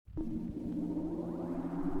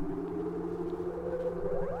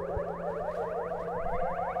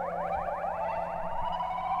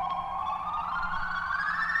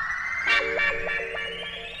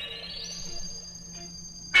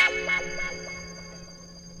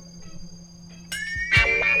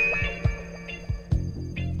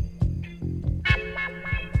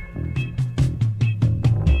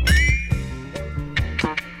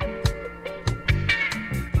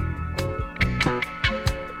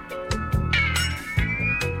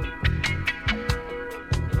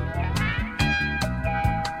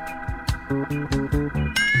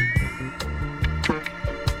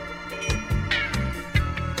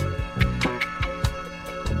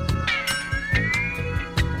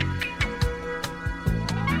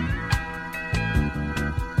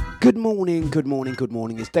Good morning.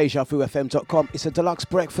 It's dejavufm.com. It's a Dlux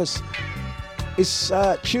breakfast. It's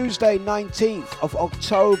Tuesday 19th of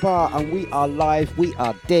October and we are live, we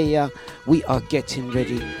are there, we are getting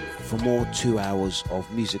ready for more 2 hours of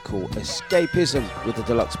musical escapism with the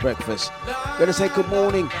Dlux breakfast. I'm going to say good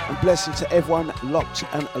morning and blessing to everyone locked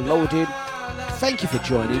and loaded. Thank you for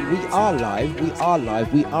joining. We are live,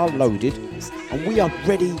 we are loaded and we are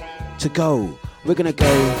ready to go. We're going to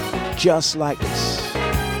go just like this.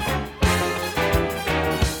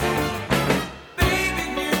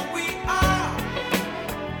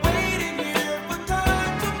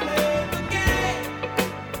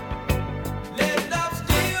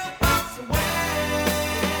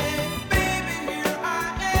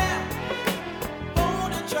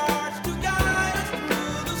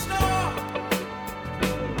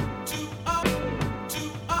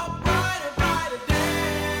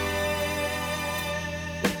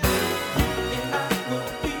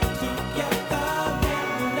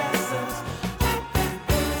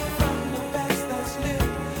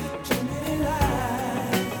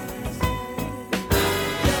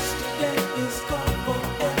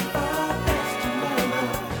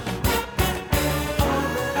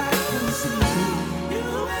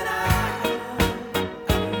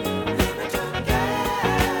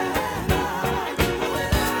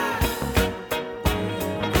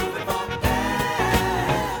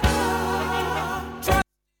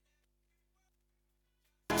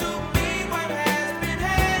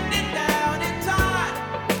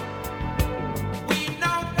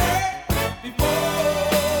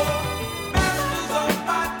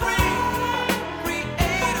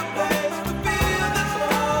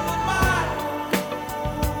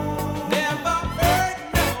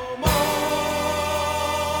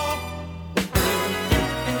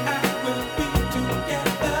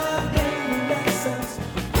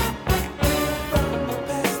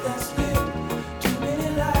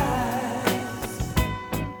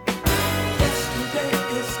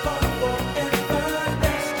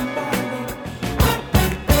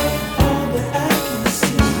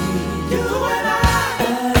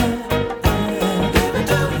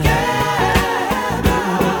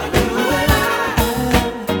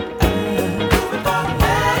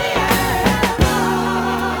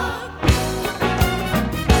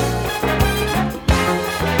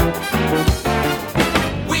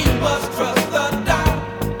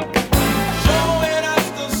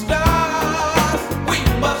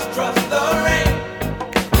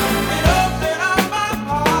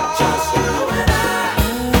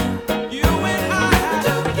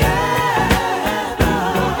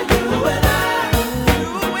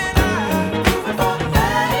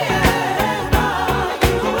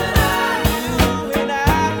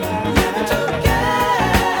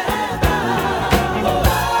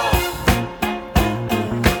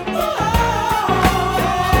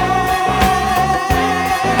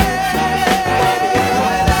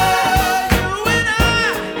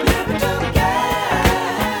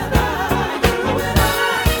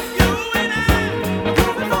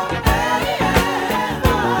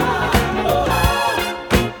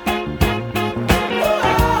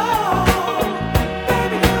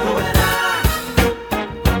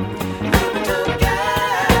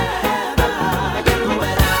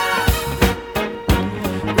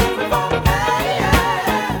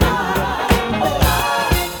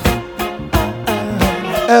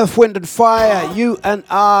 Earth, Wind and Fire, you and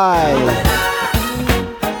I.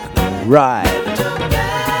 Right.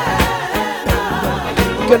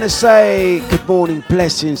 Gonna say good morning,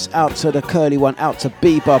 blessings out to the curly one, out to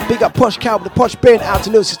Bieber. Big up Posh Cow with the Posh Bin, out to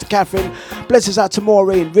little sister Catherine. Blessings out to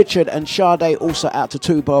Maureen, Richard and Sade, also out to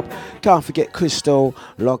Two Bob. Can't forget Crystal,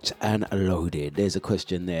 locked and loaded. There's a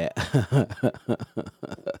question there.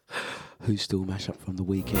 Who's still mash up from the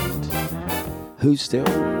weekend? Who's still?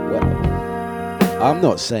 Well, I'm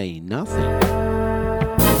not saying nothing.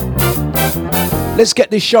 Let's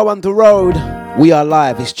get this show on the road. We are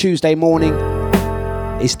live. It's Tuesday morning.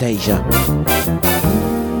 It's Deja.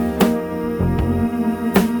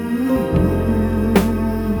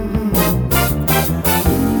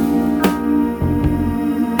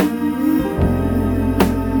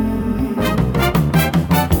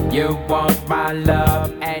 You want my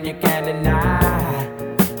love and you can't deny.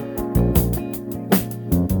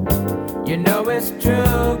 You know it's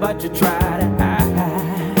true, but you try to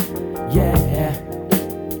hide. Yeah.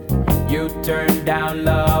 You turn down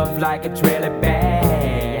love like it's really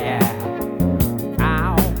bad.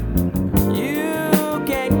 Ow. You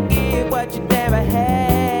can't give what you never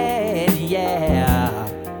had. Yeah.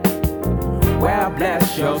 Well,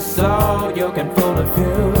 bless your soul, you can fool a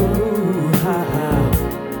few.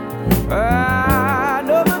 I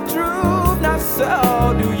know the truth.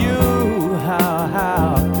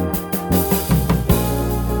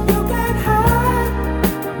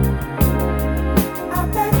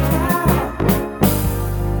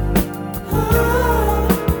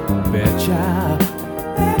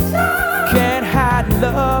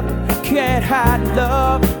 kind of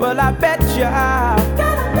love. Well, I bet you I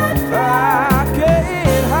can't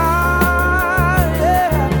hide,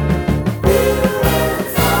 yeah.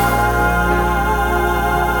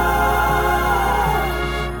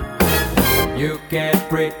 You can't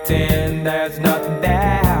pretend there's nothing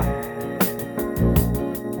there.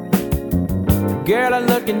 Girl, I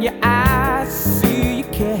look in your eyes, see you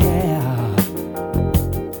care.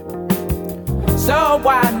 So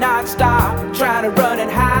why not stop trying to run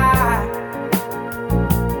and hide?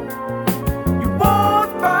 You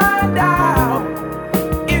won't find out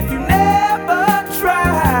if you never try.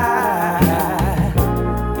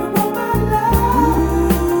 You want my love?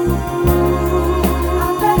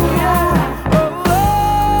 I bet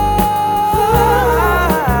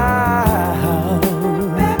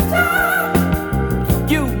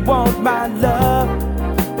you. You want my love?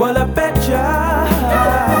 Well, I bet you.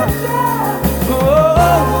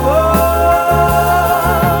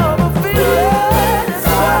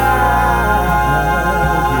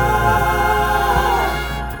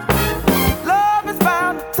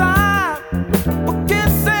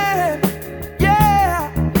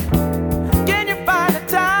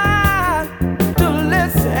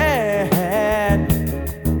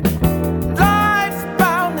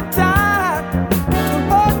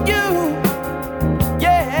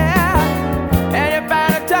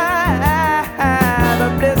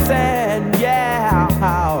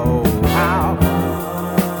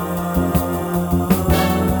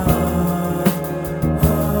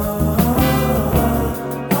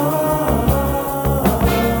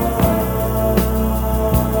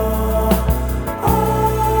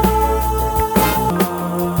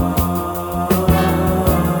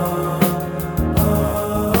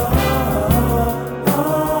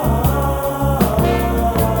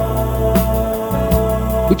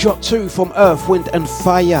 We dropped 2 from Earth, Wind and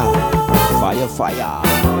Fire. Fire, fire.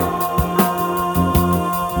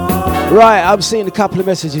 Right, I'm seeing a couple of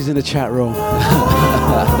messages in the chat room.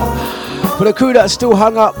 For the crew that are still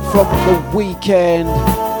hung up from the weekend,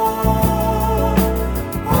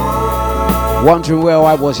 wondering where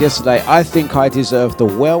I was yesterday, I think I deserved a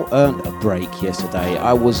well-earned break yesterday.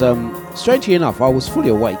 I was, strangely enough, I was fully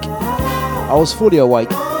awake.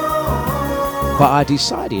 But I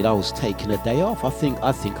decided I was taking a day off. I think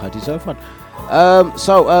I deserve one.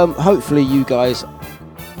 So hopefully you guys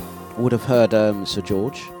would have heard Sir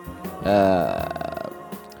George.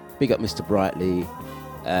 Big up Mr. Brightly.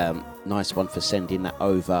 Nice one for sending that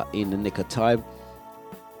over in the nick of time.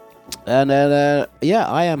 And yeah,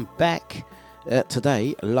 I am back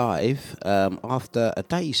today live after a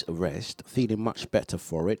day's rest, feeling much better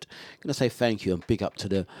for it. Gonna say thank you and big up to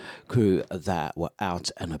the crew that were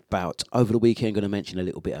out and about over the weekend. Gonna mention a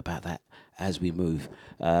little bit about that as we move.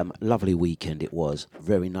 Lovely weekend it was.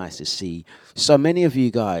 Very nice to see so many of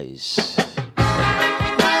you guys.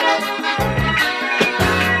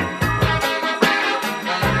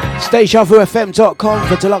 dejavufm.com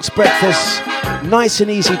for Dlux breakfast. Nice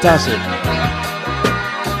and easy does it.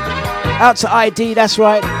 Out to ID, that's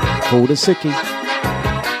right. Call the sickie.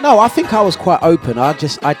 No, I think I was quite open. I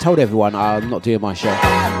told everyone I'm not doing my show.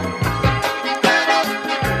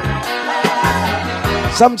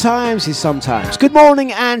 Sometimes is sometimes. Good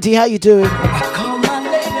morning, Andy. How you doing?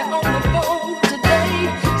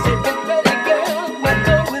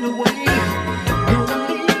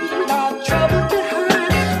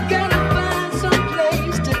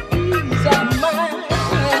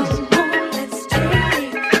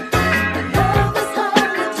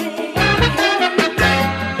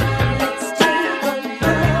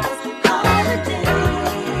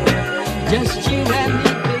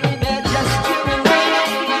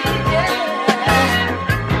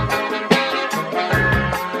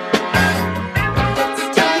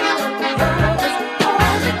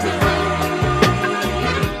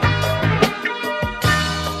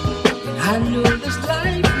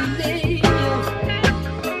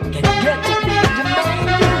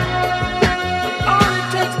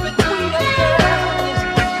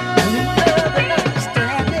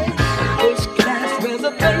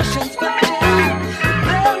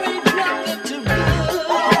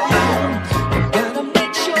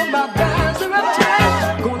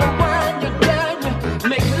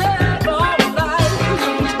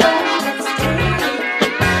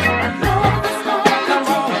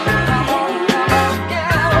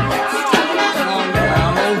 Yeah.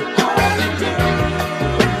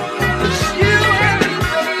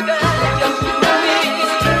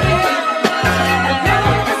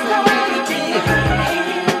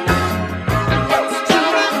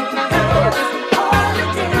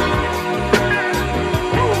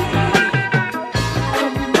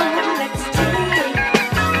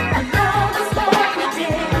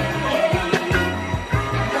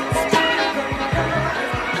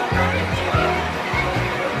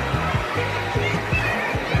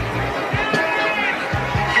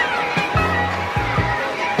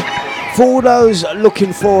 For all those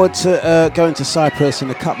looking forward to going to Cyprus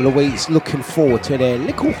in a couple of weeks, looking forward to their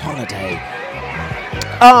little holiday.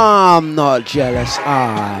 I'm not jealous.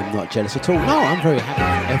 I'm not jealous at all. No, I'm very happy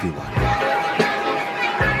for everyone.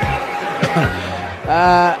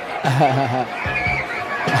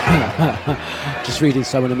 Just reading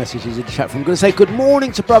some of the messages in the chat room. I'm going to say good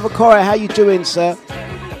morning to Brother Corey. How you doing, sir?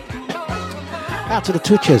 Out to the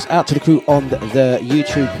Twitchers, out to the crew on the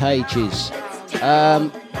YouTube pages.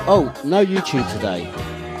 Oh, no YouTube today.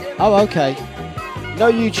 Oh, okay.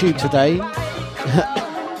 No YouTube today.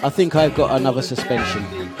 I think I've got another suspension.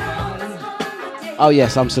 Oh,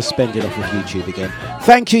 yes, I'm suspended off of YouTube again.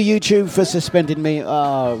 Thank you, YouTube, for suspending me.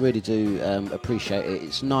 Oh, I really do appreciate it.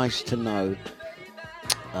 It's nice to know.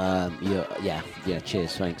 Yeah,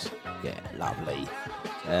 cheers, thanks. Yeah, lovely.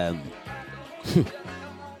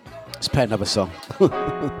 Let's play another song.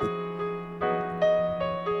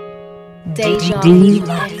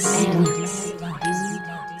 Dlux.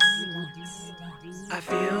 I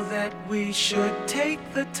feel that we should take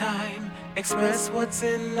the time, express what's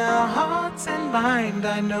in our hearts and mind.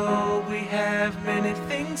 I know we have many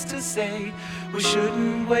things to say. We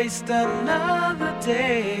shouldn't waste another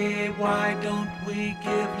day. Why don't we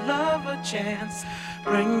give love a chance?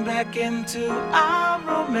 Bring back into our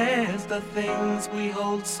romance the things we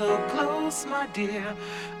hold so close, my dear.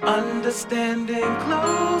 Understanding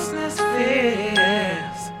closeness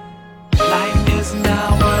fears. Life is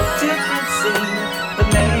now a different scene. The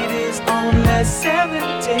lady's only 17.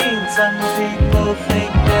 Some people think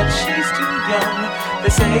that she's too young. They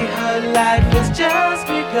say her life has just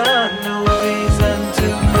begun. No reason to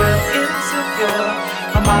feel insecure.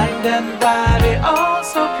 Her mind and body all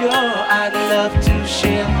so pure. I'd love to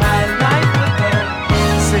share my life with her.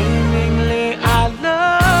 Seemingly I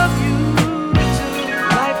love you too.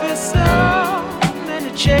 Life is so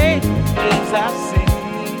many changes I've seen.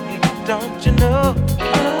 Don't you know?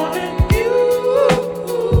 Loving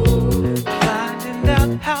you, finding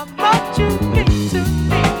out how much you mean to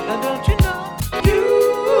me. Don't you know?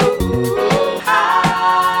 You, I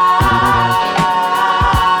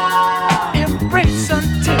embrace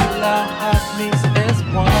until our heart meets as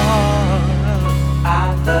one. I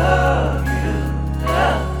love you,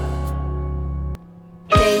 love.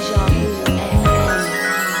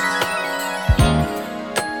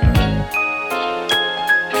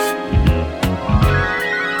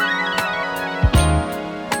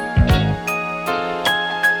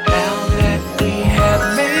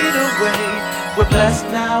 We're blessed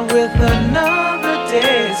now with another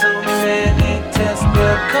day. So many tests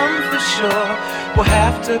will come for sure. We'll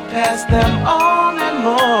have to pass them on and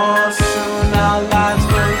more. Soon our lives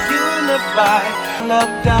will unify.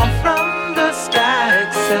 Love down from the sky.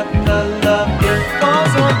 Accept the love it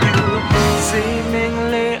falls on you.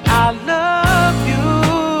 Seemingly I love you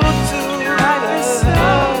too. Life is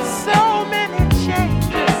so many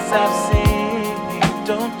changes I've seen.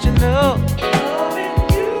 Don't you know?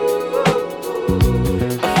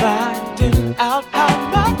 Finding out how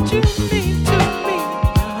much you mean to me.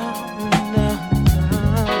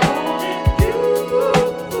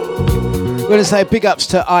 We're going to say big ups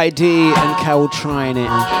to ID and Carol trying it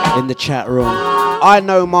in the chat room. I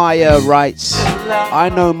know my rights. I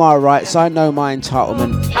know my rights. I know my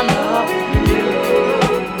entitlement.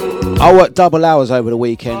 I worked double hours over the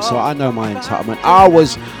weekend, so I know my entitlement. I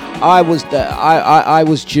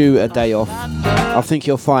was due a day off. I think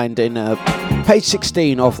you'll find in page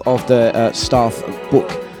 16 of the staff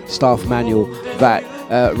manual that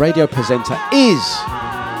radio presenter is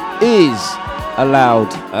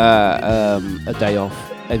allowed a day off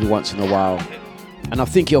every once in a while, and I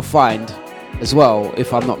think you'll find as well,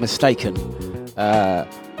 if I'm not mistaken,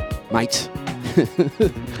 mate,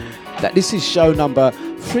 that this is show number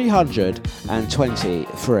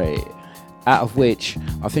 323, out of which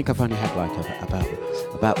I think I've only had like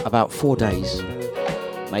about 4 days,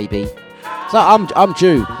 maybe. So I'm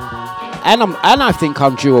due, and I think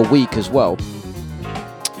I'm due a week as well.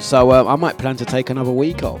 So I might plan to take another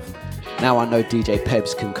week off. Now I know DJ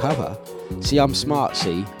Pebs can cover. See, I'm smart.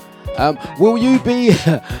 See, will you be?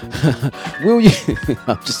 Will you?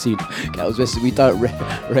 I've just seen Carol's message. We don't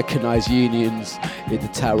recognise unions in the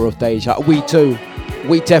Tower of Deja. We do.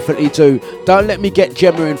 We definitely do. Don't let me get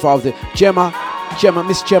Gemma involved. Gemma,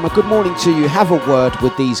 Miss Gemma, good morning to you. Have a word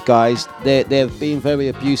with these guys. They're being very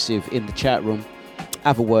abusive in the chat room.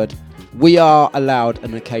 Have a word. We are allowed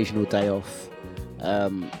an occasional day off.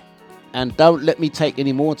 And don't let me take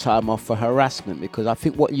any more time off for harassment, because I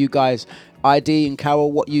think what you guys, ID and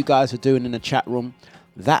Carol, what you guys are doing in the chat room,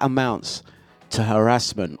 that amounts to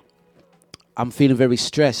harassment. I'm feeling very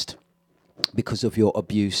stressed because of your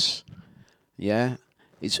abuse. Yeah?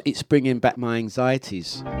 It's bringing back my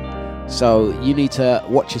anxieties. So you need to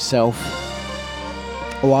watch yourself,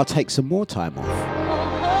 or I'll take some more time off.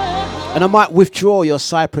 And I might withdraw your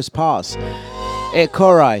Cyprus pass. Hey,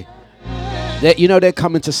 Korai, you know they're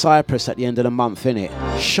coming to Cyprus at the end of the month, innit?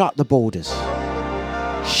 Shut the borders.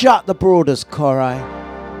 Shut the borders, Korai.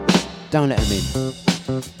 Don't let them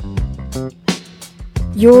in.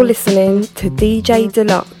 You're listening to DJ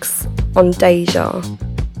Dlux on Deja.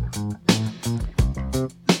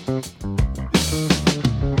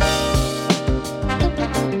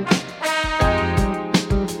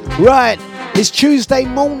 Right, it's Tuesday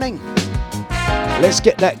morning. Let's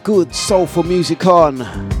get that good soulful music on.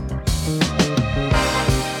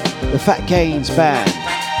 The Fat Gains Band.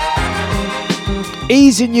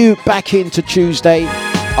 Easing you back into Tuesday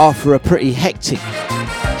after a pretty hectic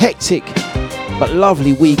but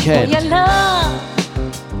lovely weekend. For your love,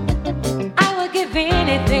 I would give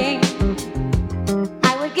anything.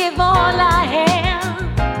 I would give all I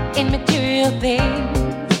have in material things.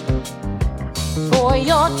 For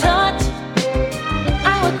your touch,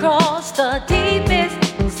 I would cross the deepest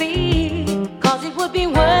sea. 'Cause it would be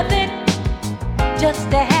worth it just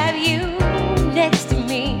to have you next to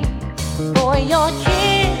me. For your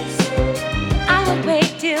kiss, I would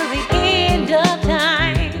wait till the end of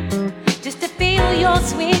time just to feel your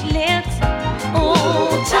sweet lips,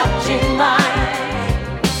 oh, touching mine.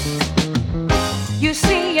 You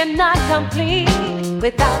see, you're not complete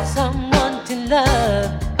without someone to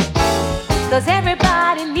love. 'Cause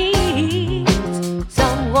everybody needs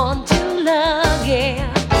someone to love, yeah.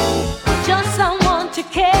 Just someone to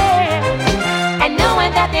care, and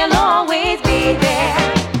knowing that they'll always be there.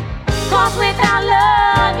 'Cause without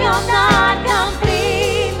love, you're not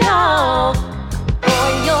complete, no. For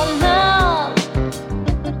your love,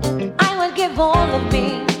 I would give all of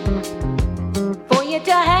me. For you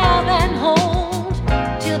to have and hold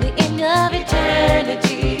till the end of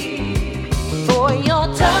eternity. For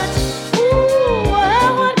your touch,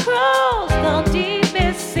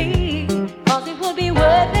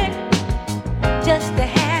 just to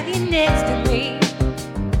have you next to me.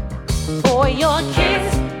 For your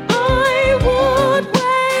kiss, I would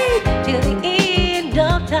wait till the end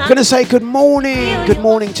of time. Gonna say good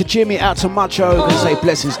morning to Jimmy, out to Macho. Gonna say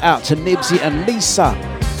blessings out to Nibsy and Lisa.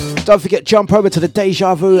 Don't forget, jump over to the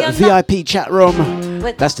Deja Vu VIP chat room.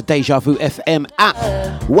 That's the Deja Vu FM app,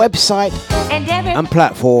 website and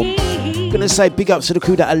platform. Gonna say big ups to the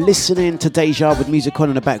crew that are listening to Deja with music on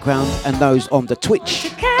in the background, and those on the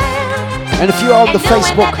Twitch. And if you're on the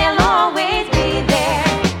Facebook,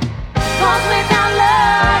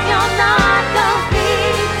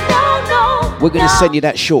 we're going to send you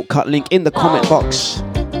that shortcut link in the comment box.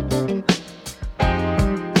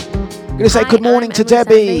 I'm going to say good morning to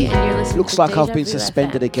Debbie. Looks like I've been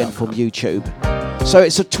suspended again from YouTube. So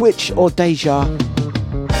it's a Twitch or Deja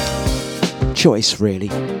choice, really.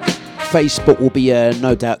 Facebook will be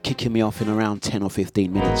no doubt kicking me off in around 10 or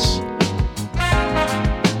 15 minutes.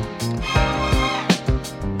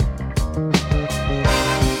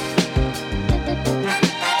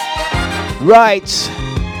 Right,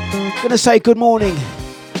 gonna say good morning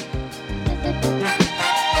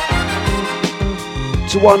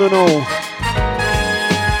to one and all.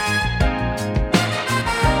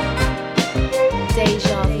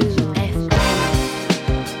 Deja Vu FM.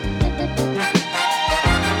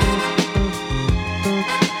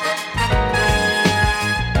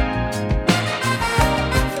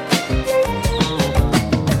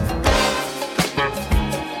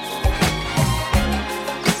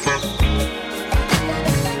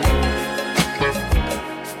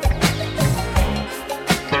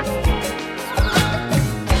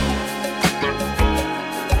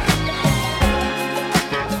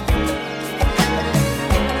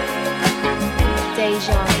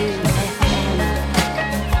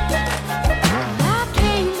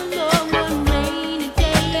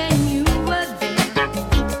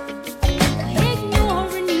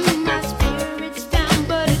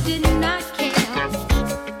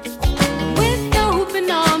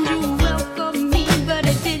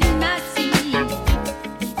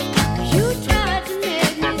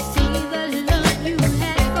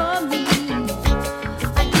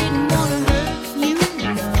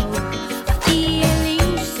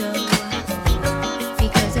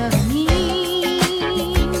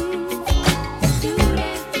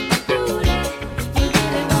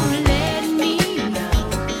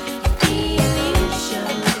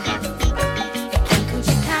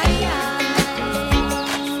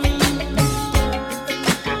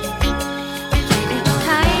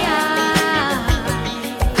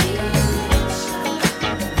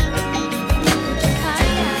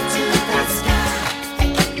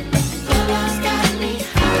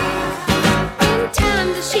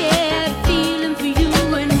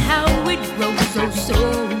 so.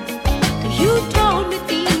 You told me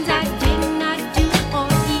things I did not do or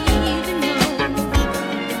even know.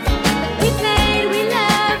 We played, we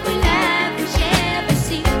loved, we laughed, we shared the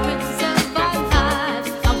secrets of our lives.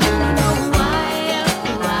 I wanna know why, oh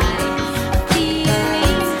why, I'm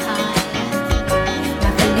feeling high. My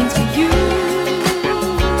feelings for you.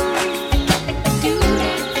 Do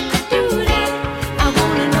that, do that. I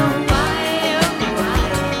wanna know why, oh why,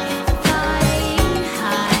 I'm flying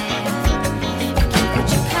high. Can't put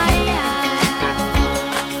you higher.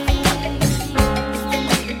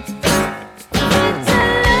 It's a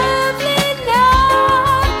lovely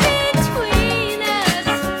love between us,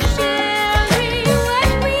 sharing what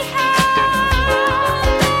we have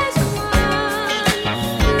as one.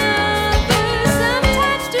 Lovers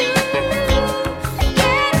sometimes do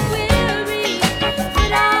get weary,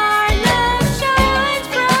 but our love shines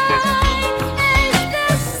bright as the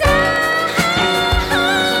sun. I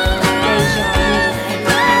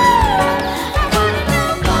wanna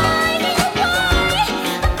know why,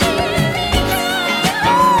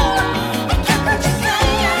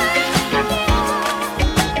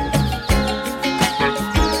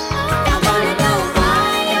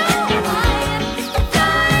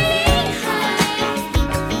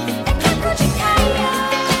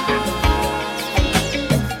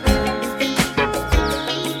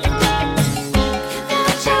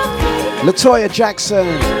 Latoya Jackson.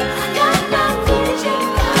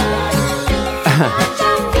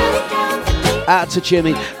 Out to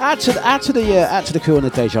Jimmy, out to the crew on the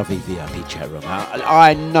Deja Vu VIP chat room.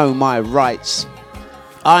 I know my rights.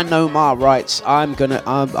 I know my rights.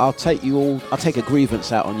 I'll take you all. I'll take a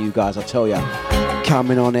grievance out on you guys. I tell you,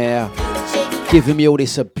 coming on air, giving me all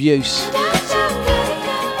this abuse,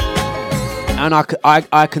 and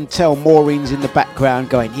I can tell Maureen's in the background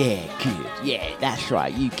going, yeah, good, yeah, that's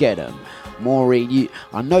right, you get them. Maureen,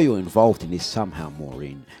 I know you're involved in this somehow,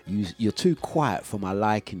 Maureen. You're too quiet for my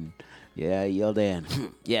liking. Yeah, you're there.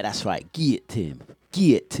 Yeah, that's right. Get him.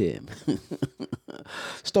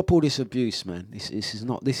 Stop all this abuse, man. This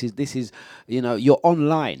is. You know, you're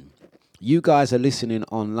online. You guys are listening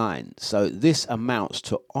online, so this amounts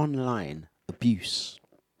to online abuse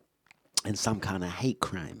and some kind of hate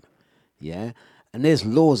crime. Yeah, and there's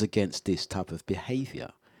laws against this type of behavior.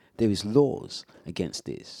 There is laws against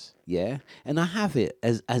this, yeah? And I have it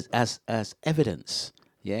as evidence,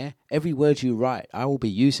 yeah? Every word you write, I will be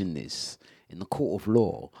using this in the court of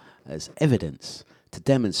law as evidence to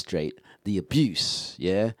demonstrate the abuse,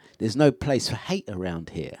 yeah? There's no place for hate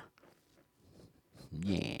around here.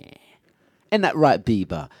 Yeah. Isn't that right,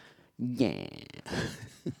 Bieber? Yeah.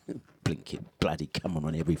 Blinking bloody coming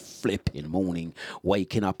on every flipping morning,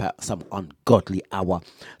 waking up at some ungodly hour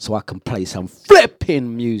so I can play some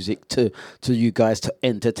flipping music to you guys to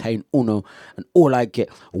entertain Uno, and all I get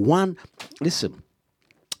listen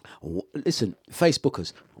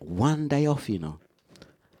Facebookers, one day off, you know.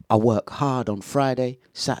 I work hard on Friday,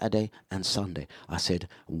 Saturday and Sunday. I said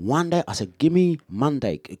give me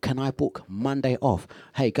Monday. Can I book Monday off?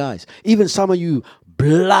 Hey guys, even some of you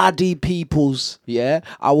bloody peoples, yeah,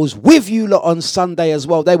 I was with you lot on Sunday as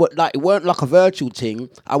well. They were like, it weren't like a virtual thing.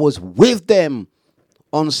 I was with them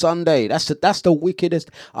on Sunday. That's the wickedest.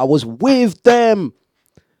 I was with them.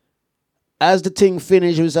 As the thing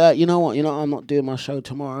finished, it was you know what, I'm not doing my show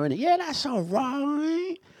tomorrow, innit? Yeah, that's all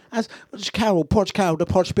right. That's Carol, the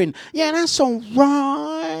Podge Bin. Yeah, that's all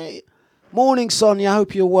right. Morning, Sonia. I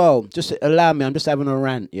hope you're well. Just allow me. I'm just having a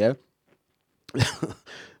rant, yeah?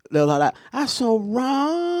 They're like that. That's all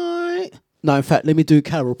right. No, in fact, let me do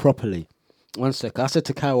Carol properly. 1 sec. I said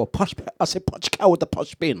to Carol, Podge Carol the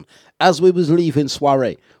Podge Bin. As we was leaving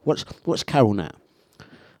soiree. What's Carol now?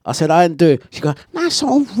 I said, I ain't do it. She goes, that's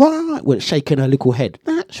all right. With shaking her little head.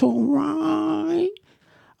 That's all right.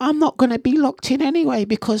 I'm not going to be locked in anyway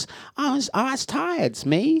because I was tired, it's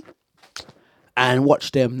me. And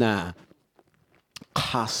watch them now.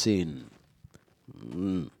 Cussing.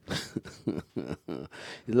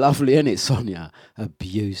 Lovely, isn't it, Sonia?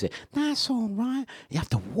 Abuse it. That's all right. You have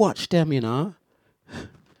to watch them, you know.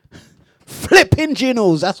 Flipping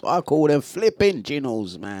ginnels. That's what I call them. Flipping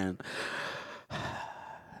ginnels, man.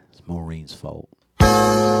 It's Maureen's fault.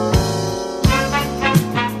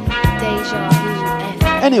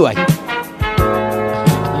 Anyway.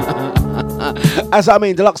 As I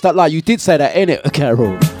mean, Dlux.lie, you did say that, innit,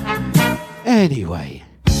 Carol? Anyway.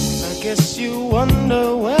 I guess you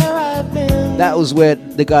wonder where I've been. That was where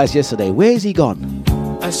the guys yesterday. Where's he gone?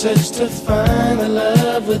 I searched to find the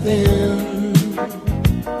love within.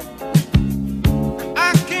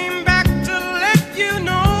 I came back to let you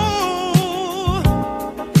know.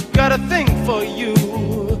 Got a thing for you,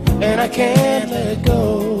 and I can't let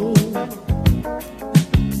go.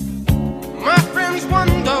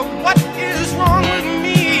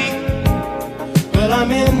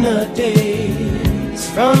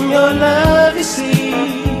 your love, you see.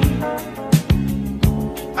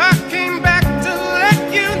 I came back to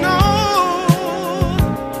let you know,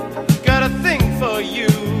 got a thing for you,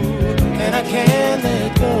 and I can't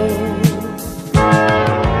let go.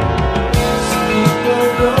 Some people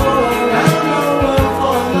go around the world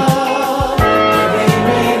for love, but they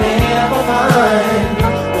may never find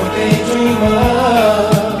what they dream of.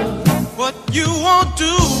 What you won't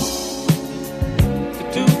do to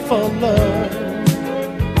do for love.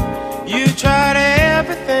 You tried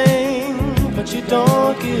everything, but you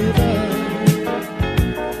don't give up.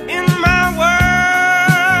 In my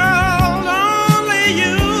world, only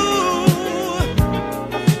you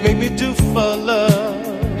make me do for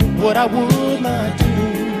love what I would not do.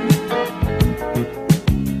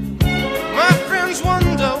 My friends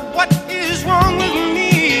wonder what is wrong with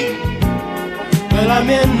me. Well, I'm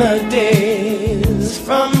in the days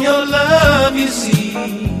from your love, you see.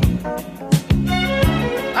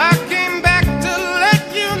 I came back to let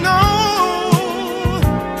you know,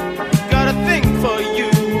 got a thing for you,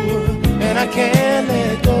 and I can't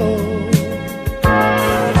let go.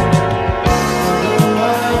 Although I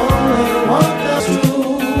only want the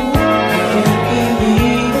truth, I can't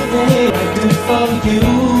believe the thing I do for you.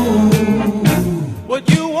 What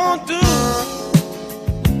you won't do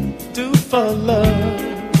for love.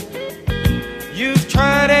 You've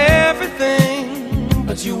tried everything,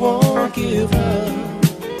 but you won't give up.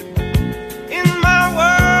 In my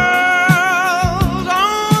world,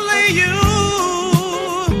 only you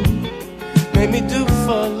make me do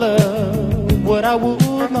for love what I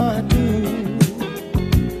would not do.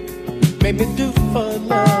 Make me do for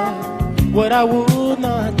love what I would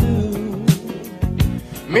not do.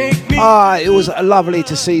 Make me. It was lovely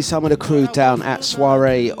to see some of the crew down at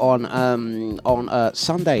Soiree on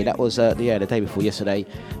Sunday. That was the day before yesterday.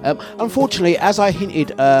 Unfortunately, as I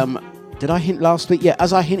hinted, did I hint last week? Yeah,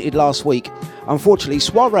 as I hinted last week, unfortunately,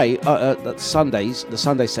 Soiree the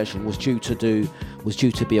Sunday session was due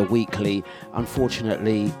to be a weekly.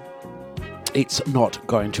 Unfortunately, it's not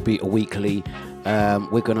going to be a weekly.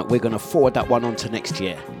 We're gonna forward that one on to next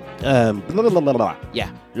year. Yeah,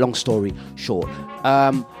 long story short.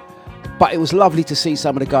 But it was lovely to see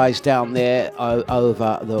some of the guys down there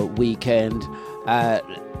over the weekend.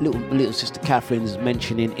 Little sister Catherine's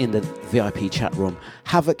mentioning in the VIP chat room,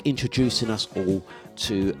 Havoc introducing us all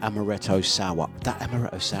to Amaretto Sour. That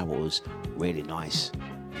Amaretto Sour was really nice,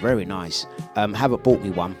 very nice. Havoc bought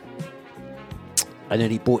me one, and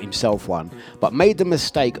then he bought himself one, but made the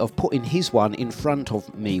mistake of putting his one in front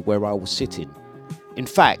of me where I was sitting. In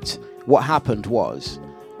fact, what happened was,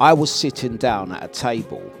 I was sitting down at a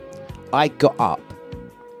table. I got up.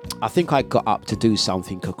 I think I got up to do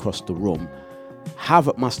something across the room.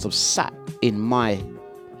 Havoc must have sat in my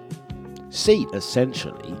seat,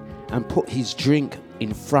 essentially, and put his drink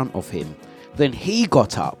in front of him. Then he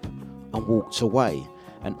got up and walked away,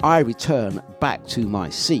 and I returned back to my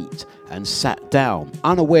seat and sat down,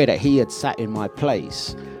 unaware that he had sat in my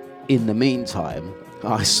place. In the meantime,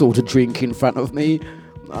 I saw the drink in front of me,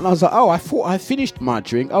 and I was like, oh, I thought I finished my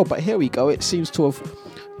drink. Oh, but here we go. It seems to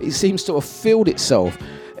have filled itself.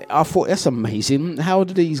 I thought, that's amazing. How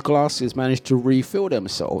did these glasses manage to refill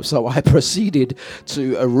themselves? So I proceeded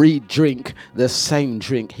to re-drink the same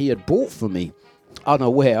drink he had bought for me,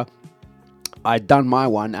 unaware I'd done my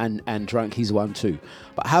one and drank his one too.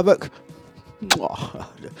 But Havoc,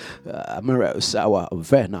 Amaretto Sour,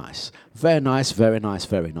 very nice. Very nice, very nice,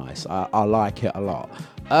 very nice. I like it a lot.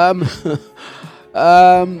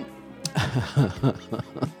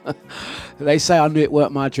 They say I knew it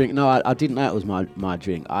weren't my drink. No, I didn't know it was my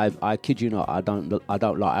drink. I kid you not. I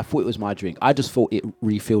don't lie. I thought it was my drink. I just thought it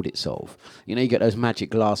refilled itself. You know, you get those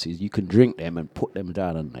magic glasses. You can drink them and put them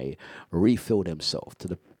down, and they refill themselves to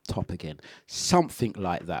the top again. Something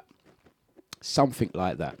like that.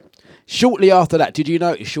 Shortly after that, did you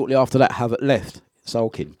notice? Shortly after that, Havoc left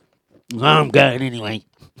sulking. I'm going anyway.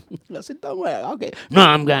 I said, don't worry, I'll get. No,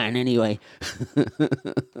 I'm going anyway.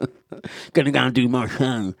 Gonna go and do my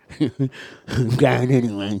show. I'm going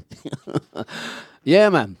anyway. Yeah,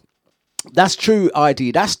 man. That's true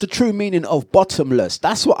ID. That's the true meaning of bottomless.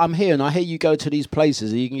 That's what I'm hearing. I hear you go to these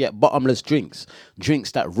places and you can get bottomless drinks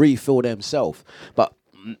that refill themselves. But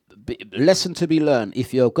lesson to be learned: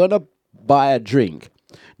 if you're gonna buy a drink,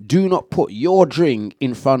 do not put your drink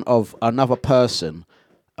in front of another person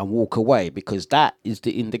and walk away, because that is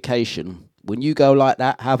the indication. When you go like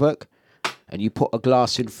that, Havoc, and you put a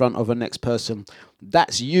glass in front of the next person,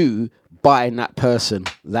 that's you buying that person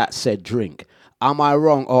that said drink. Am I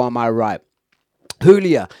wrong or am I right?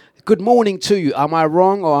 Julia, good morning to you. Am I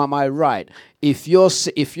wrong or am I right? If you're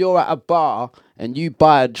at a bar and you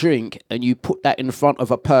buy a drink and you put that in front of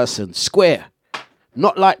a person, square,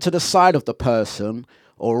 not like to the side of the person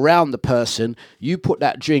or around the person, you put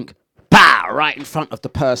that drink, bah, right in front of the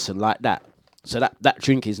person like that. So that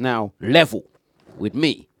drink is now level with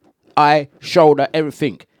me. Eye, shoulder,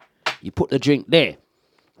 everything. You put the drink there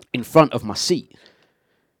in front of my seat.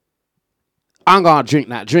 I'm going to drink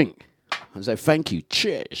that drink and say, thank you,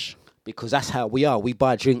 cheers. Because that's how we are. We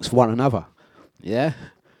buy drinks for one another. Yeah?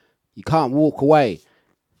 You can't walk away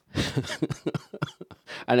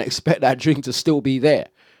and expect that drink to still be there.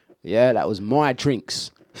 Yeah, that was my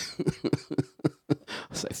drinks.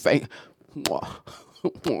 I say,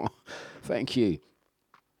 thank you.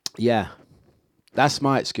 Yeah, that's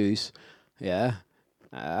my excuse. Yeah.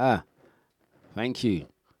 Thank you.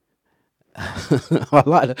 I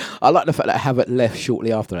like the fact that I haven't left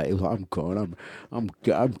shortly after that. It was like, I'm gone. I'm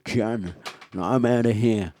done. No, I'm out of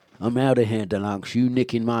here. I'm out of here, Dlux. You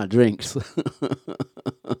nicking my drinks.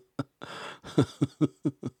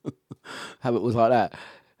 Habit was like that.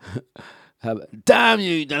 Damn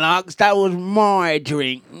you, Dlux. That was my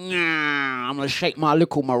drink. I'm going to shake my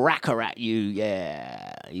little maraca at you.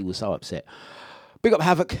 Yeah. He was so upset. Big up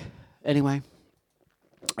Havoc. Anyway.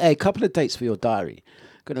 Hey, a couple of dates for your diary.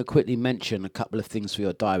 Going to quickly mention a couple of things for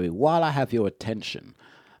your diary while I have your attention.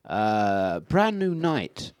 Brand new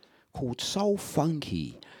night called Soul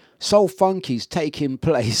Funky. Soul Funky's taking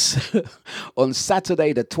place on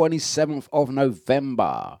Saturday the 27th of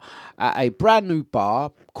November at a brand new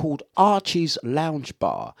bar called Archie's Lounge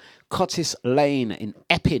Bar, Cottis Lane in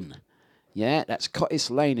Epping. Yeah, that's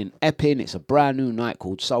Cottis Lane in Epping. It's a brand new night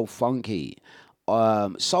called Soul Funky.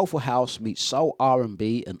 Soulful House meets Soul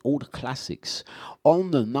R&B and all the classics.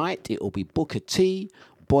 On the night, it will be Booker T,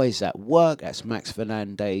 Boys at Work, that's Max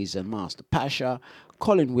Fernandez and Master Pasha,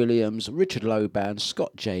 Colin Williams, Richard Loban,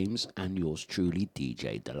 Scott James, and yours truly,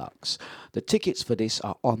 DJ Dlux. The tickets for this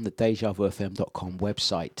are on the dejavufm.com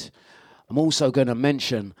website. I'm also going to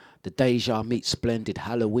mention the Deja Meets Splendid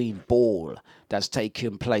Halloween Ball that's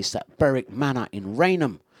taking place at Berwick Manor in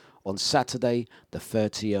Raynham on Saturday, the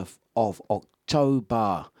 30th of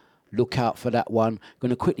October. Look out for that one. Going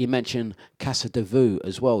to quickly mention Casa de Vu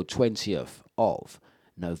as well, 20th of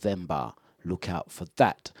November. Look out for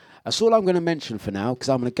that. That's all I'm going to mention for now, because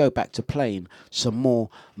I'm going to go back to playing some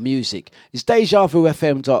more music. It's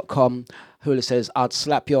dejavufm.com. Hula says, I'd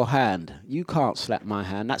slap your hand. You can't slap my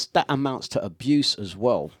hand. That amounts to abuse as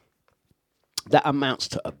well. That amounts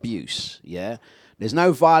to abuse, yeah? There's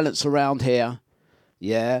no violence around here,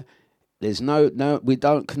 yeah? There's no, we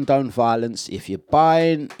don't condone violence. If you're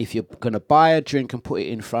going to buy a drink and put it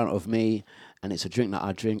in front of me, and it's a drink that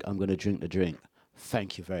I drink, I'm going to drink the drink.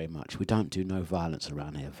 Thank you very much. We don't do no violence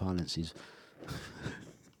around here. Violence is...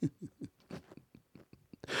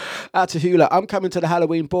 Out to Hula. I'm coming to the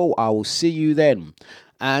Halloween Ball. I will see you then.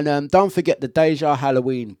 And don't forget the Deja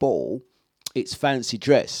Halloween Ball. It's fancy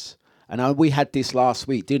dress. And we had this last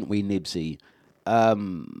week, didn't we, Nibsy?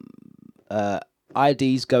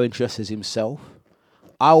 ID's going dressed as himself.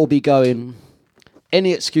 I will be going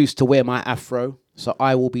any excuse to wear my afro. So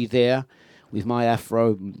I will be there with my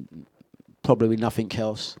afro... Probably nothing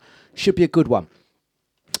else. Should be a good one.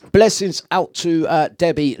 Blessings out to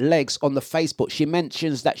Debbie Legs on the Facebook. She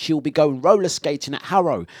mentions that she'll be going roller skating at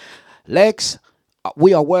Harrow. Legs,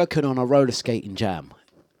 we are working on a roller skating jam.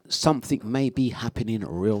 Something may be happening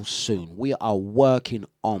real soon. We are working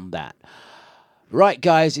on that. Right,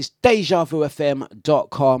 guys, it's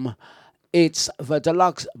dejavufm.com. It's the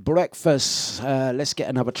Dlux Breakfast. Let's get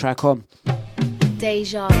another track on.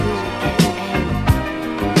 Deja Vu FM.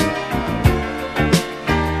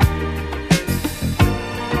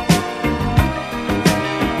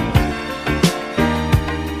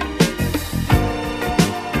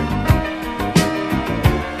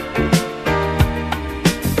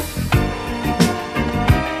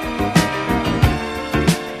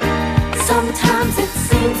 Sometimes it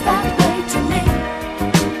seems that way to me.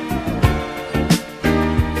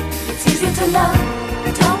 It's easy to love,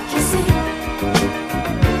 don't you see?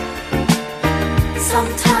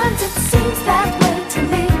 Sometimes it seems that way to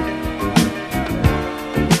me.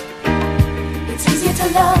 It's easy to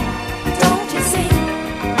love, don't you see?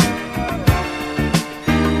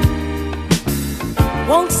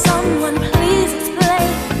 Won't someone please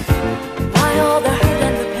explain why all the hurt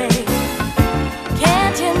and the pain?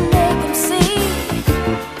 Can't you make them see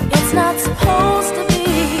it's not supposed to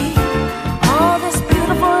be all this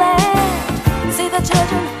beautiful land? See the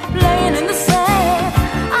children playing in the sand.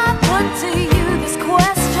 I put to you this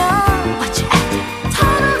question: what you at?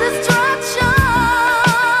 Total destruction,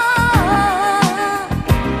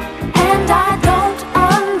 and I don't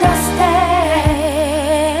understand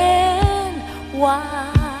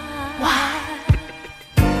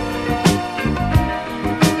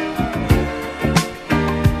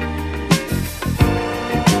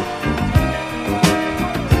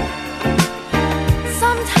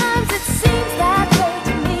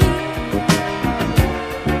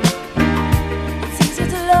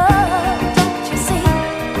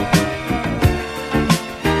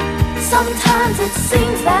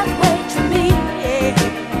that way to me.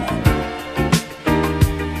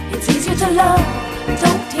 It's easier to love,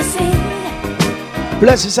 don't you see?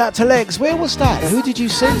 Blessings out to Legs. Where was that? Who did you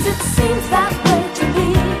see? It seems that way to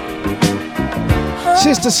me.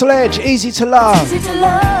 Sister Sledge, Easy to Love. Easy to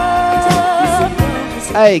love.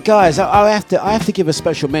 Hey guys, I have to give a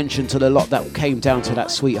special mention to the lot that came down to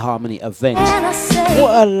that Sweet Harmony event.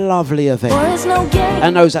 What a lovely event.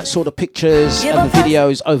 And those that saw the pictures and the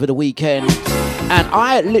videos over the weekend. And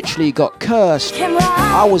I literally got cursed.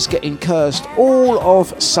 I was getting cursed all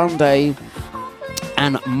of Sunday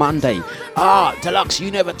and Monday. Dlux,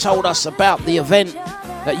 you never told us about the event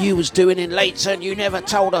that you was doing in Leighton. You never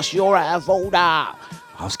told us you're out of order.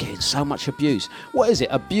 I was getting so much abuse. What is it?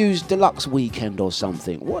 Abused Dlux weekend or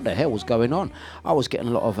something? What the hell was going on? I was getting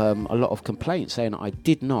a lot of complaints saying I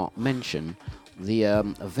did not mention the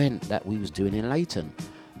event that we was doing in Leighton.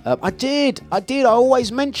 I did. I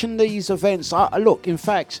always mention these events. Look, in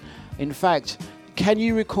fact, can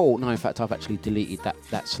you recall? No, in fact, I've actually deleted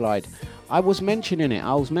that slide. I was mentioning it.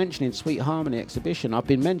 I was mentioning Sweet Harmony exhibition. I've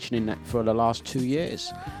been mentioning that for the last 2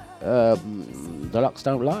 years. Dlux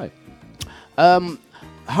don't lie.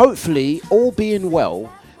 Hopefully, all being well,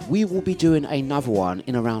 we will be doing another one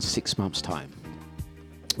in around 6 months' time.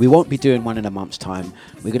 We won't be doing one in a month's time.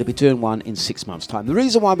 We're going to be doing one in 6 months' time. The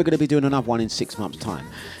reason why we're going to be doing another one in 6 months' time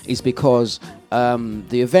is because the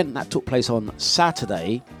event that took place on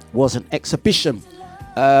Saturday was an exhibition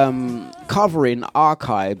covering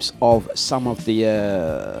archives of some of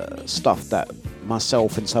the stuff that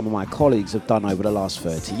myself and some of my colleagues have done over the last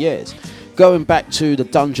 30 years. Going back to the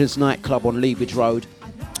Dungeons nightclub on Leabridge Road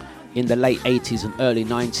in the late 80s and early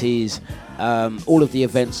 90s, all of the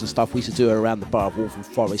events and stuff we used to do around the borough of Waltham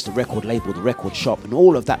Forest, the record label, the record shop, and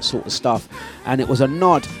all of that sort of stuff. And it was a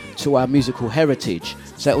nod to our musical heritage.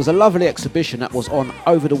 So it was a lovely exhibition that was on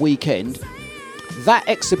over the weekend. That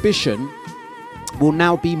exhibition will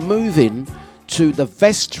now be moving to the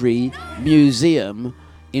Vestry Museum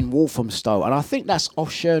in Walthamstow, and I think that's off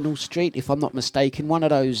Shernal Street, if I'm not mistaken. One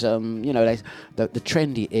of those, the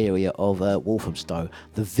trendy area of Walthamstow,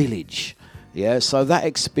 the Village. Yeah, so that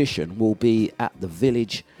exhibition will be at the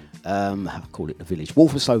Village. I call it the Village,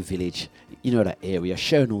 Walthamstow Village. You know that area,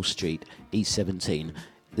 Shernal Street, E17.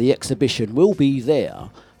 The exhibition will be there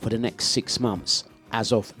for the next 6 months,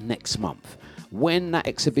 as of next month. When that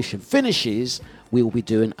exhibition finishes, we will be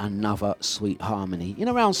doing another Sweet Harmony in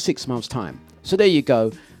around 6 months' time. So there you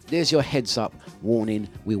go. There's your heads up warning.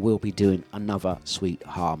 We will be doing another Sweet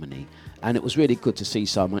Harmony. And it was really good to see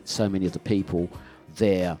so many of the people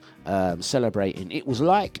there celebrating. It was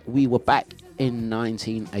like we were back in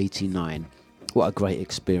 1989. What a great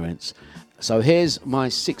experience. So here's my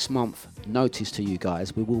 6-month notice to you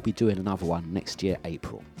guys. We will be doing another one next year,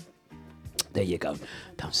 April. There you go.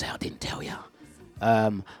 Don't say I didn't tell you.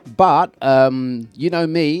 But you know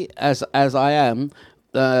me, as I am,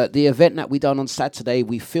 the event that we done on Saturday,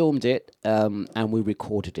 we filmed it and we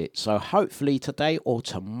recorded it. So hopefully today or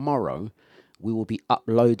tomorrow, we will be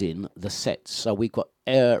uploading the sets. So we've got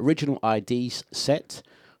original IDs set.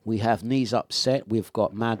 We have Knees Up set. We've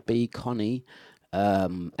got Mad B, Connie,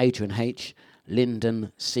 Adrian H,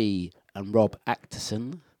 Lyndon C, and Rob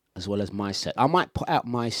Acterson, as well as my set. I might put out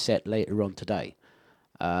my set later on today.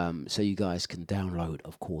 So you guys can download,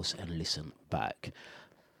 of course, and listen back.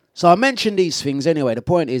 So I mentioned these things anyway. The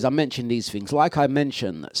point is I mentioned these things. Like I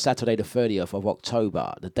mentioned, Saturday the 30th of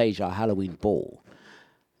October, the Deja Halloween Ball.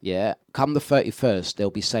 Yeah, come the 31st, they'll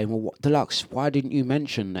be saying, well, what, Dlux, why didn't you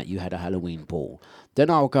mention that you had a Halloween Ball? Then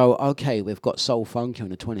I'll go, okay, we've got Soul Funky on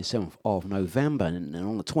the 27th of November. And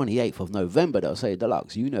on the 28th of November, they'll say,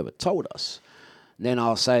 Dlux, you never told us. Then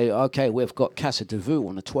I'll say, okay, we've got Casa de Vu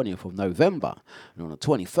on the 20th of November. And on the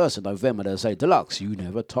 21st of November, they'll say, Dlux, you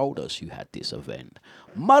never told us you had this event.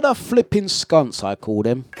 Mother flipping skunts, I call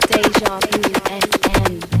them. Deja Vu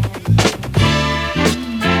FM.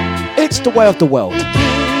 It's the way of the world.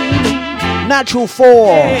 Natural 4.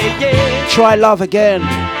 Try love again.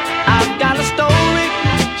 I've got a story.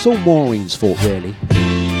 It's all Maureen's fault, really.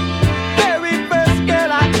 Very first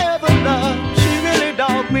girl I ever loved, she really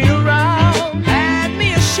dogged me around. Had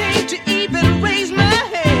me ashamed to even raise my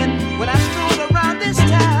head when I strolled around this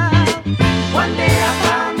town. One day I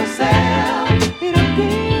found myself. It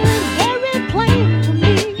appeared very plain to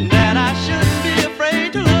me that I shouldn't be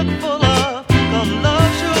afraid to look for love, 'cause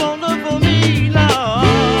love sure won't look for me, Lord.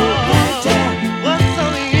 What's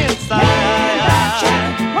on the inside?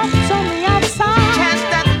 What's on the outside? Chance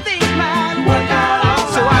that things might work out.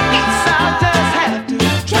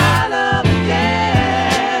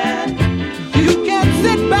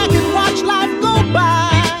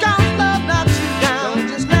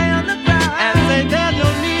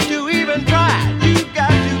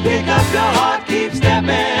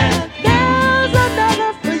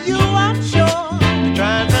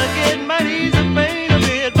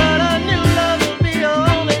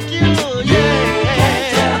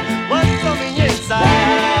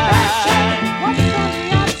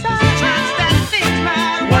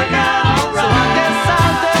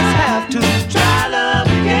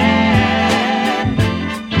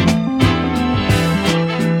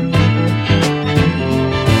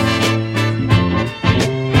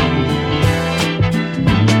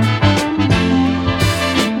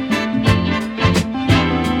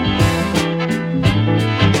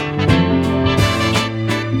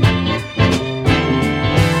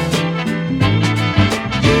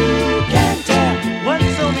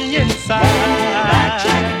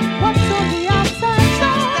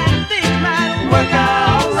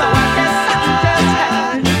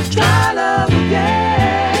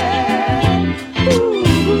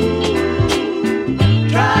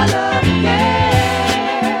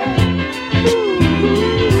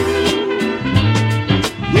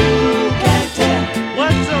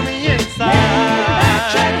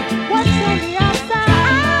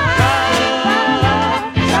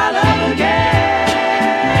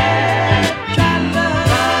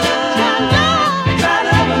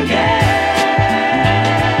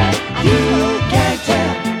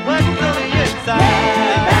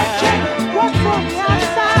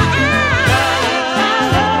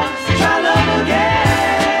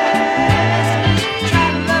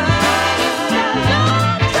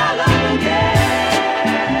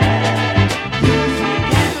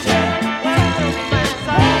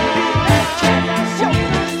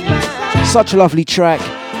 Such a lovely track.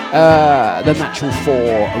 The Natural 4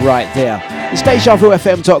 right there. It's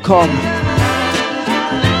dejavufm.com.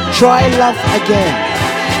 Try Love Again.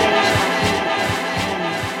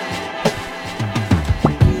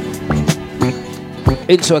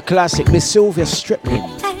 Into a classic, Miss Sylvia Striplin.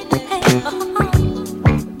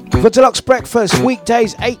 For Dlux Breakfast,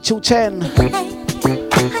 weekdays 8 till 10.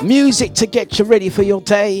 Music to get you ready for your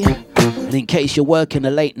day. And in case you're working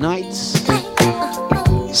the late nights,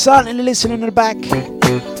 silently listening in the back,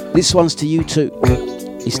 this one's to you too.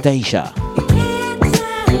 It's Deja.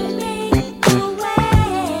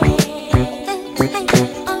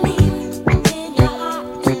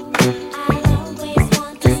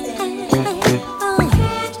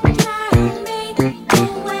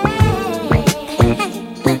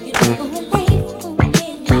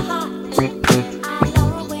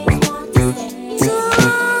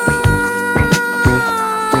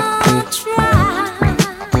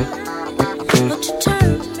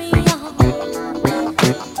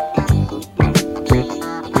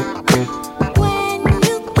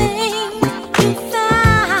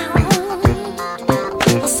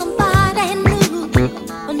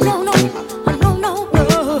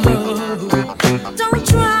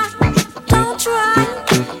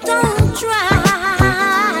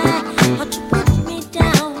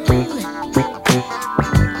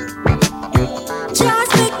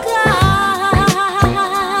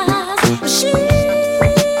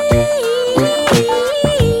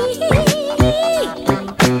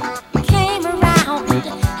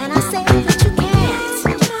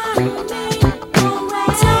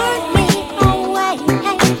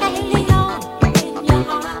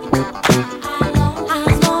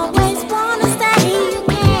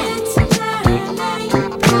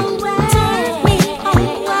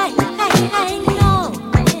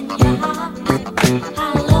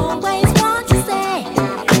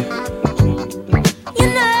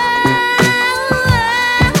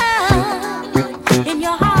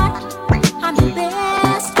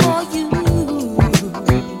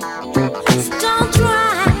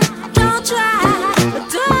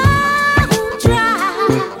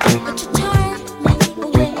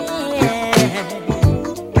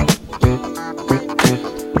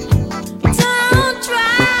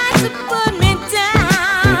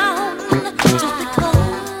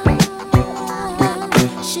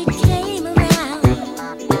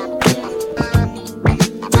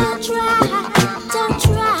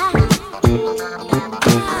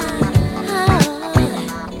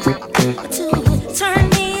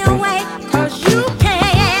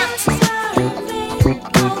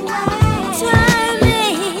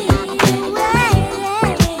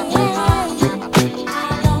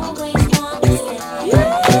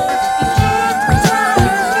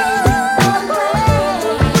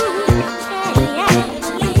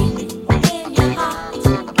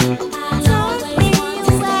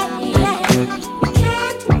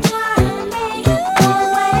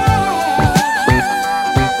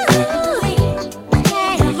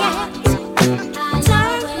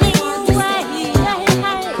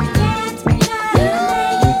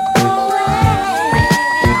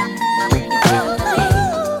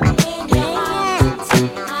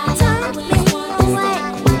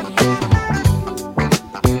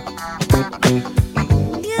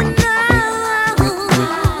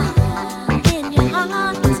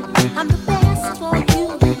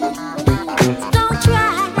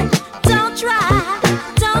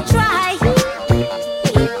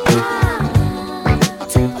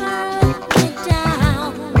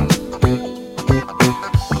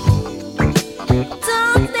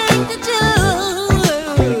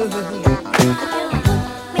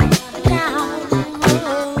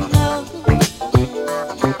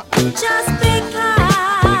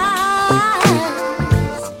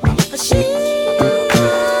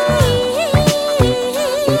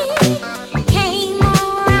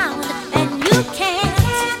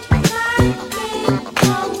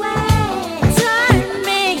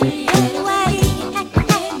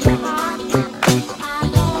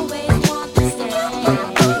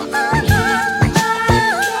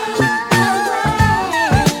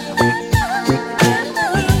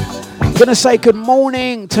 Gonna say good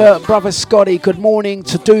morning to brother Scotty, good morning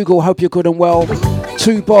to Dougal, hope you're good and well,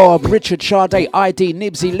 to Bob, Richard, Sade, ID,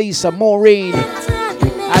 Nibsy, Lisa, Maureen,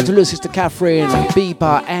 and to little sister Catherine,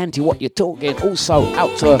 Bieber, Andy, what you talking, also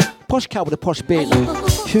out to Posh Cow with a Posh Bin,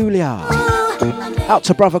 Julia, out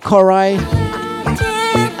to brother Korai,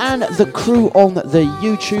 and the crew on the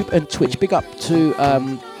YouTube and Twitch, big up to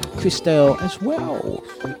Christelle as well.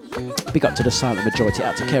 Big up to the silent majority,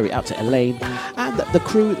 out to Kerry, out to Elaine, and the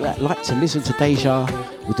crew that like to listen to Deja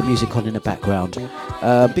with the music on in the background.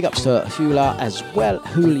 Big ups to Julia as well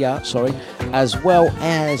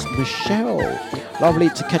as Michelle. Lovely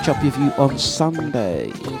to catch up with you on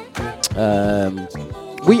Sunday.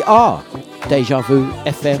 We are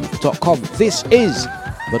dejavufm.com. This is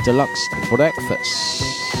the Deluxe Breakfast.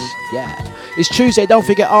 Yeah. It's Tuesday, don't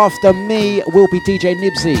forget, after me will be DJ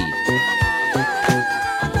Nibsy.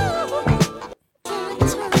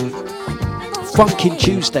 Funkin'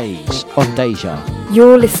 Tuesdays on Deja.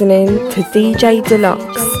 You're listening to DJ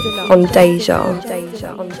Dlux on Deja.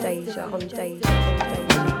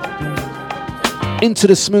 Into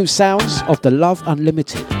the smooth sounds of the Love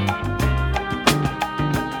Unlimited.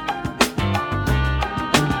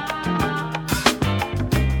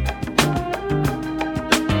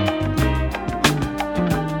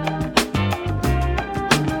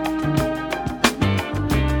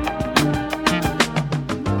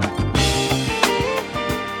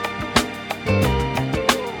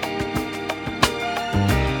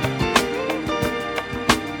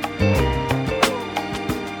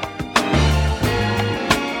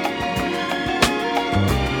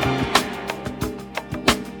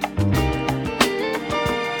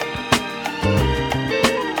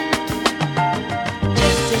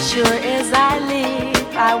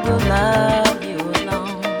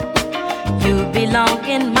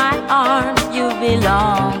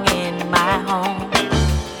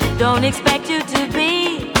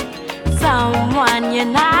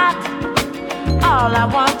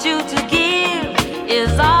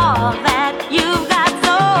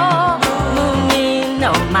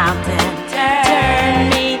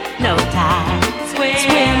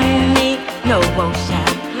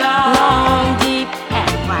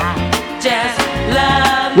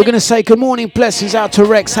 We're going to say good morning, blessings out to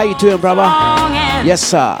Rex. How you doing, brother? Yes,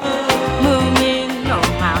 sir. Move me, no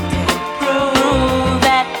mountain, prove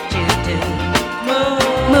that you do.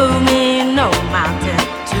 Move me, no mountain,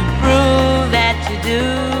 to prove that you do.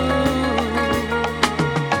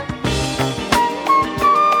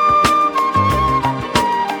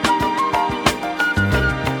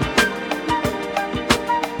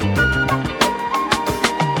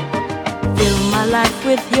 Fill my life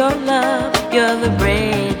with your love, you're the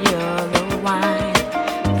bread, you're the wine.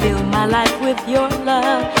 Fill my life with your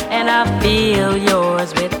love, and I feel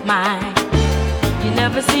yours with mine. You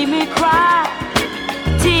never see me cry,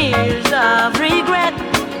 tears of regret.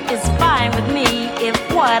 It's fine with me if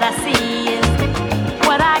what I see is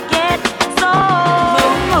what I get. So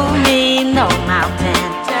move me, no mountain,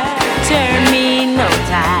 turn me, no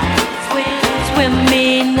tide, swim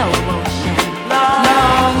me, no ocean,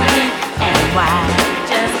 long, deep and wide.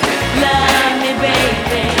 Just love me,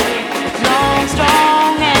 baby, long,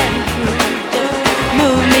 strong and true. Just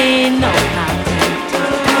move me, no mountain, to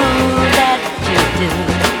prove that you do.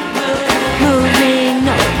 Move me,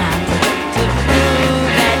 no mountain, to prove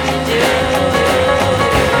that you do.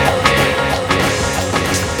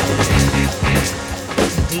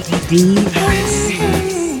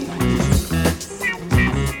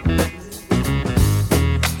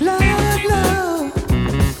 Love, love,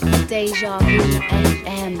 Deja Vu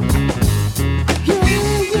FM.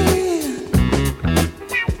 yeah, yeah.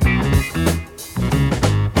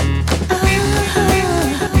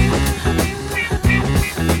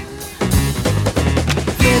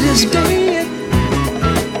 It is dead.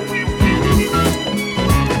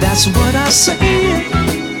 That's what I said.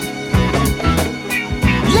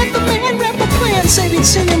 Let the man rap a plan, said he'd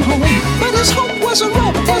send him home, but his hope wasn't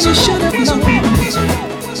right, as he should have known.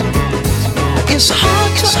 It's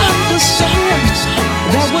hard to understand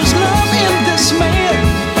there was love in this man.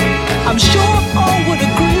 I'm sure all would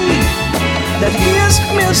agree that his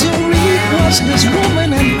misery was this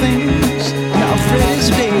woman and things. Now Fred is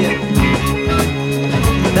dead.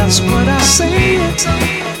 That's what I said.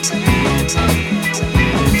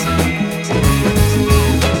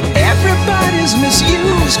 Everybody's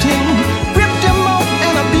misused him, ripped him off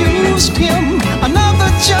and abused him. Another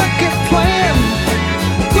junket plan,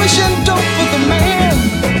 pushing dope for the man.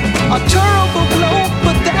 A terrible blow,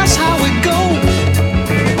 but that's how it goes.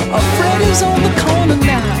 Freddy's on the corner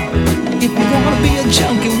now. If you wanna be a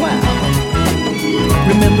junkie, wow,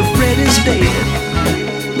 remember Freddy's dead.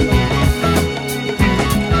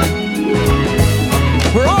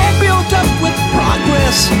 We're all built up with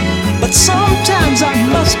progress, but sometimes I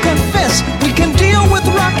must confess we can deal with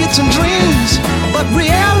rockets and dreams, but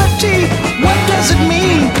reality, what does it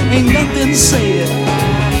mean? Ain't nothing said,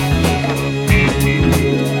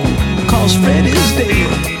 'cause Freddy's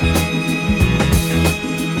dead.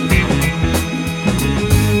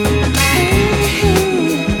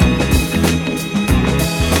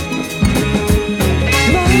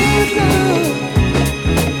 Love, love.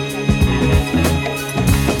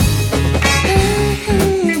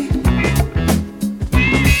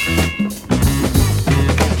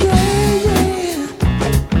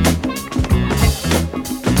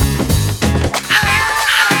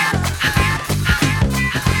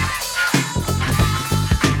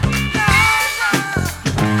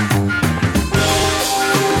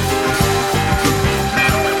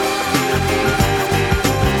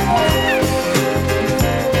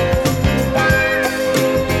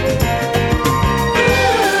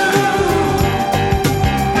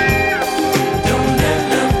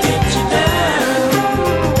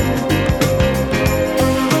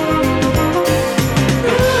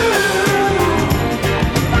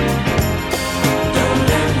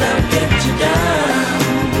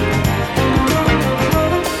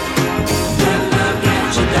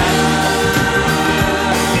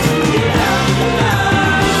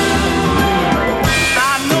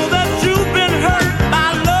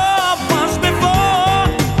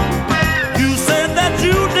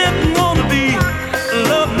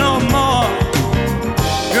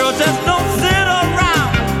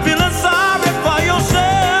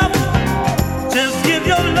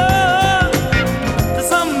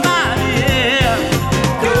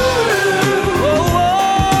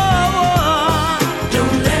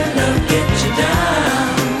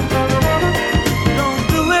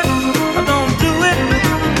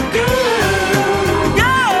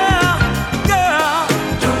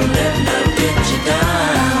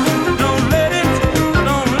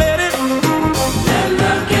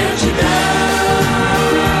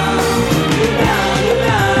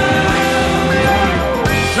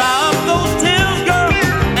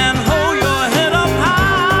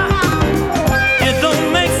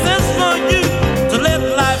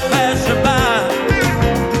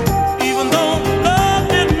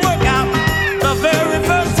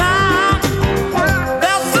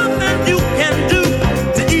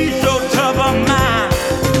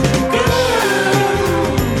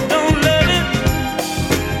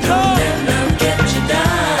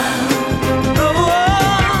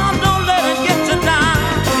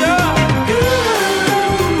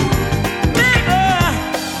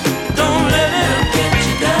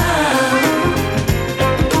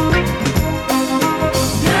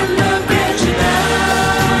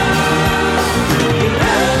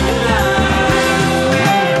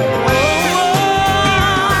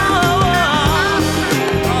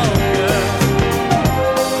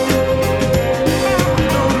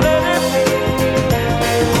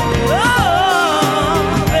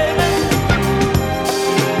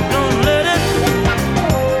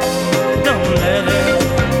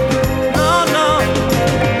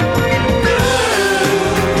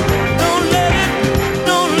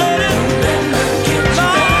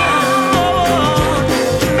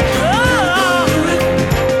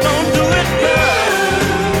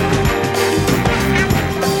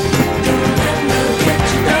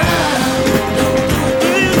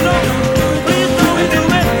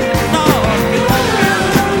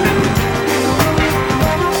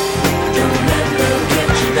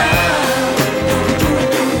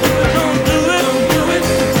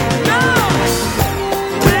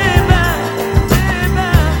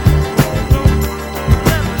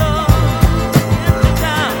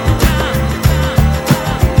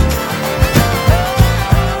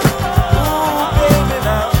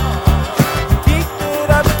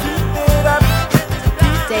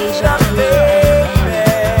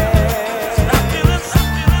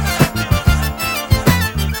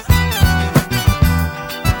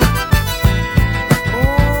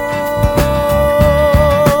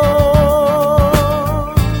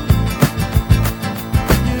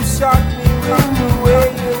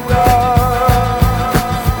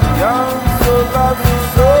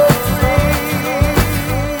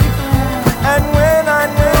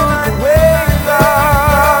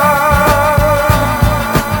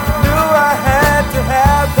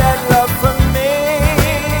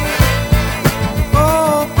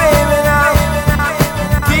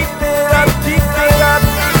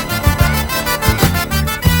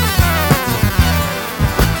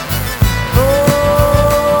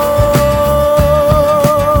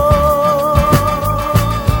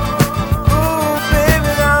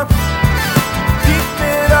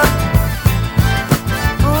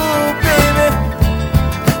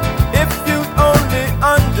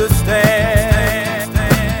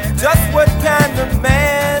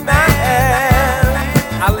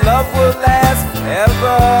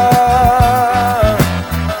 forever,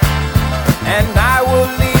 and I will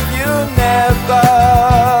leave you never.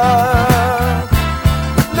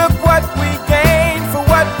 Look what we gain for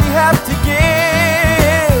what we have to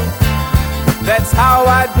give. That's how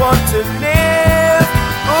I'd want to live.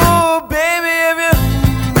 Ooh, baby, if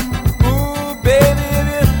you, ooh, baby, if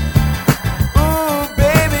you, ooh,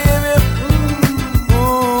 baby, if you,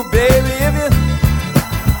 ooh, baby, if you,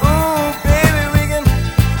 ooh, baby, we can,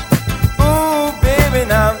 ooh, baby,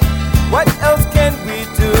 now, what else can we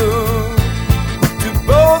do to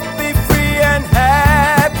both be free and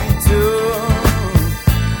happy too?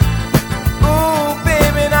 Ooh,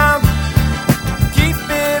 baby, now, keep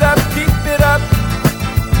it up, keep it up.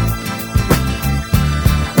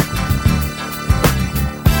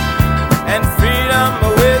 And freedom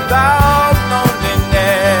without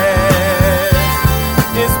loneliness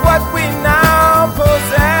is what we now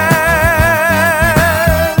possess.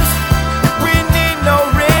 We need no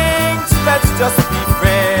rings, let's just be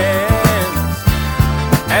friends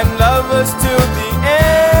and lovers till the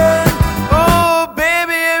end. Oh,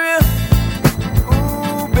 baby, if you,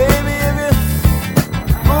 ooh, baby, if you,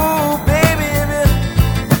 ooh, baby, if you,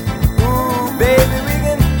 ooh, baby, we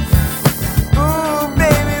can, ooh,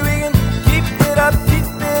 baby, we can keep it up, keep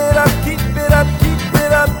it up, keep it up, keep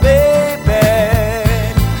it up, baby.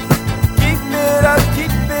 Keep it up,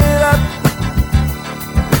 keep it up.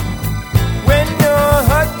 When you're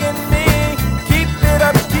hugging me, keep it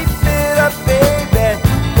up, baby.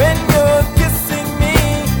 When you're kissing me,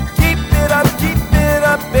 keep it up,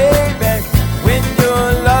 baby. When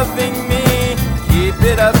you're loving me, keep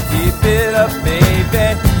it up, baby.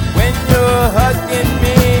 When you're hugging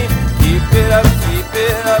me, keep it up,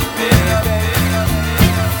 baby.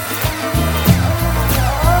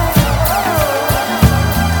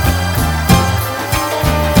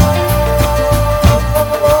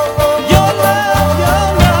 Your love,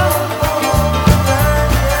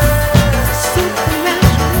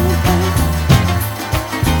 supernatural.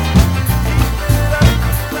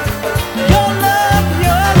 Your love,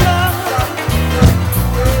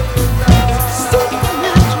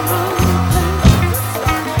 supernatural.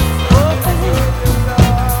 Oh, baby.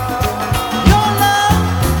 Your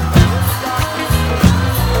love,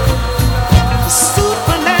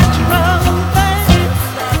 supernatural, baby.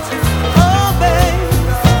 Oh,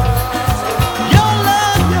 baby. Your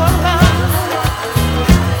love,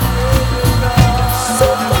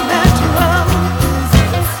 supernatural,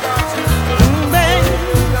 baby.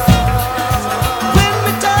 When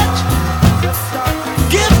we touch,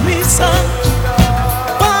 give me such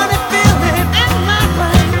funny feeling in my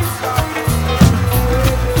brain.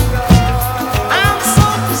 I'm so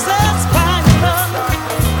possessed by your love.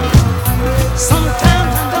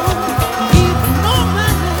 Sometimes I don't even know my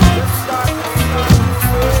name.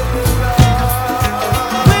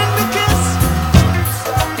 When we kiss,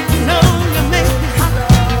 you know you make me hot.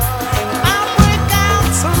 I break out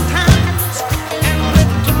sometimes and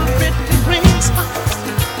little pretty green spots.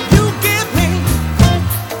 You give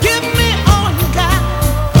me all you got.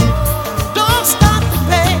 Don't stop the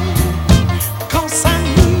pain, 'cause I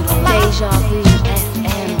need a lot.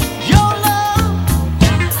 dejavufm. Your love,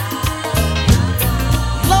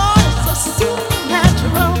 Lord, it's a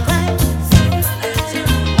supernatural thing.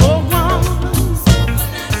 Oh, woman,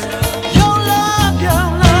 your love,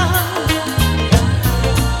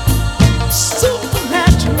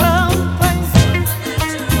 supernatural thing.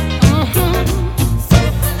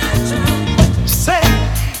 Say,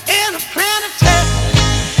 in a planetary,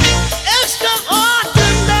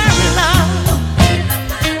 extraordinary love.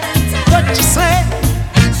 What you say?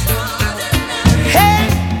 Hey,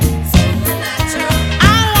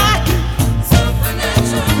 I like it.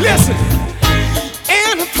 Listen,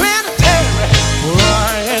 in a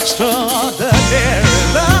planetary,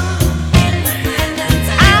 extraordinary love.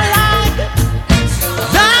 I like it.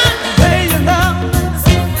 That way you love.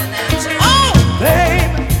 Oh,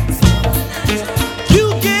 baby,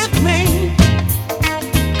 you give me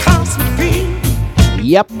constant peace.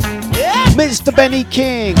 Yep. Yeah. Mr. Benny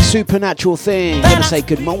King, supernatural thing. Gonna say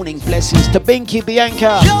good morning, blessings to Binky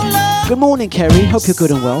Bianca. Your love, Good morning, Kerry. Hope you're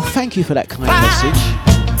good and well. Thank you for that kind message.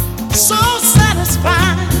 so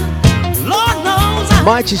satisfying. Lord knows I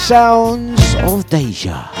Mighty sounds of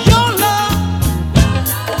Deja. your love,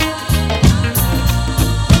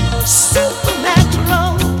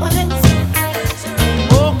 supernatural things.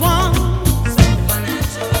 Oh, one,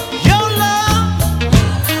 your love,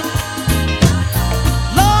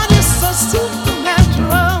 Lord, it's a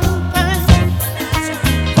supernatural thing.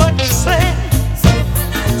 What you say?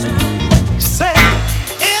 Say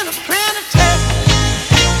in a planetary,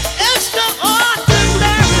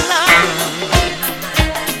 extraordinary love.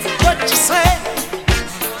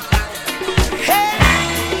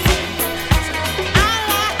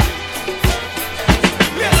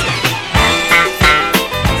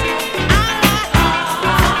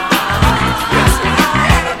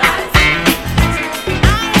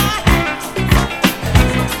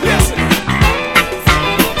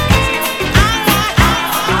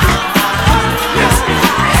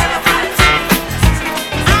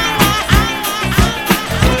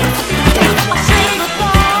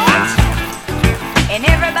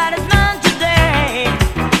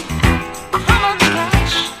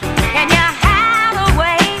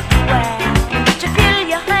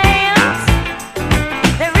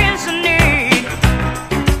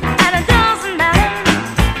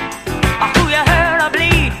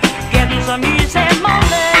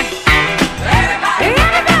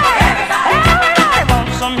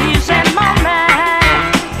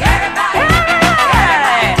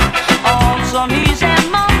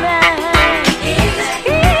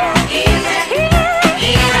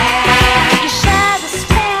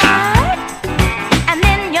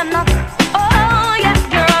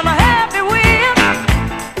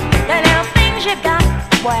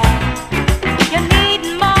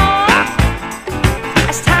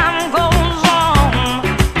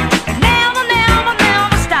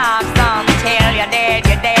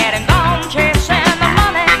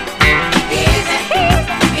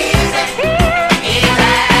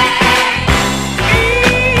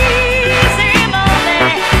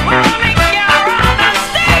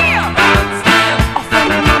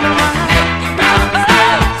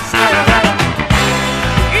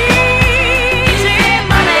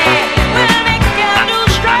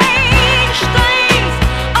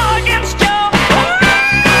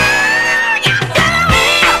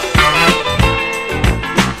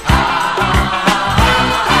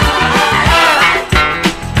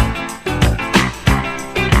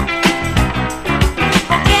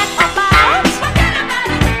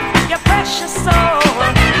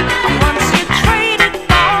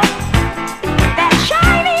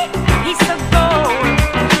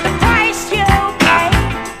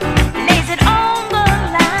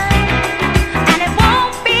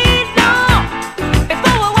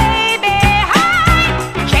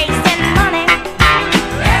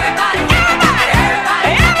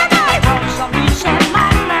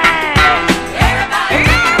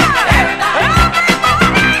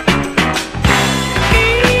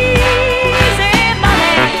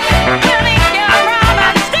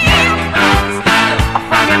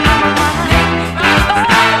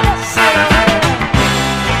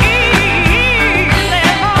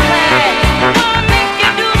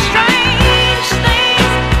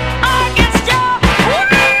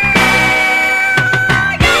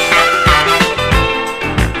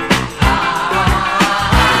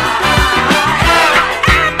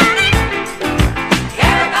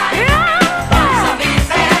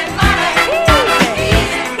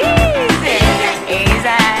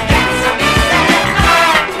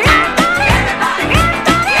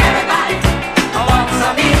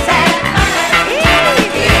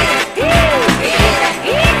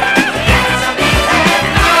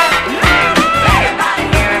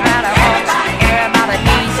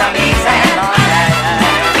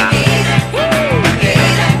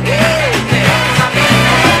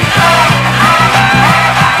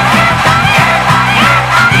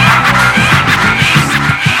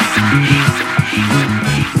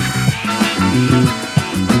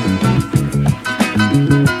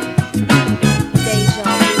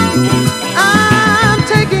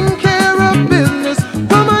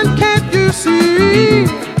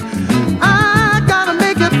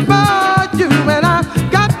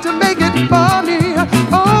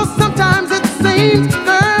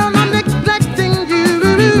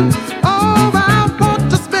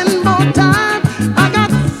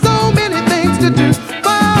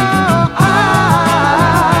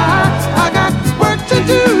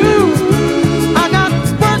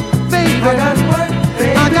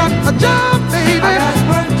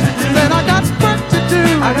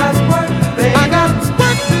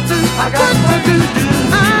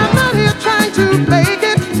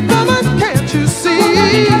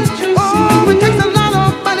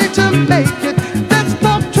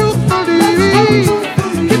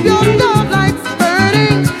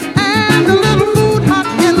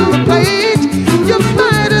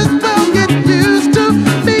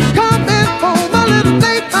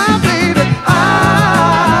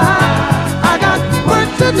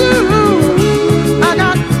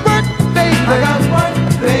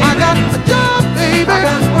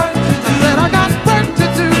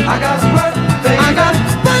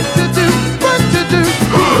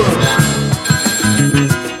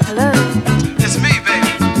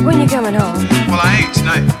 coming home? Well, I ain't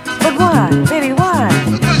tonight. But why? Baby, why?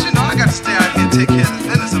 Because, you know, I got to stay out here and take care of the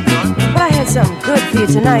business I'm doing. But I had something good for you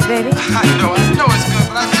tonight, baby. I know it's good,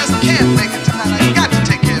 but I just can't make it tonight. I got to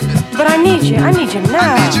take care of business. But I need you now. I need you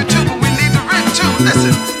too, but we need the rent too.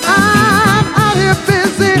 Listen. I'm out here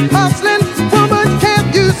busy hustling. Woman, can't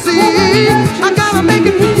you see? I gotta make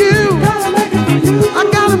it for you. I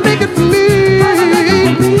gotta make it for me.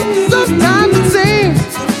 Sometimes it seems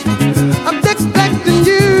I'm neglecting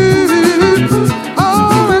you.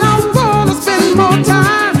 Oh, and I wanna spend more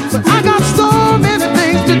time, but I got so many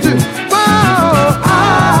things to do. Whoa,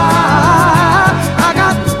 I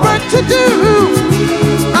got work to do.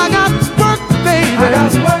 I got work, baby. I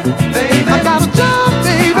got work, baby. I got a job,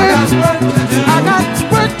 baby. I got work to do. I got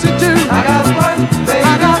work to do. I got work, baby. I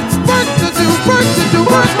got work to do. Work to do.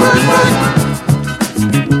 Work.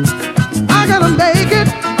 I gotta make it.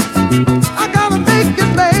 I gotta make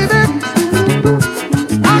it, baby.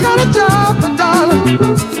 I got a job, darling.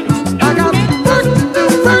 I got work to do.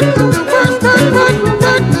 Work to do.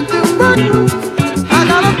 Work to do. Work. I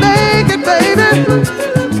gotta make it, baby.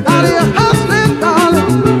 Out of your hustling,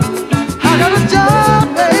 darling. I got a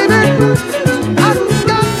job, baby. I got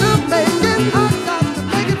to make it. I got to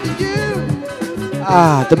make it for you.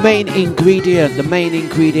 The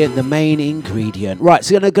main ingredient. Right,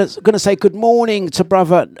 so I'm gonna say good morning to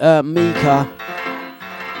brother Mika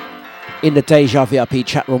in the Deja VIP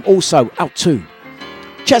chat room. Also out to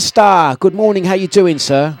Chester. Good morning. How you doing,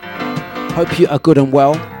 sir? Hope you are good and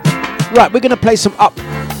well. Right, we're gonna play some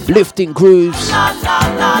uplifting grooves.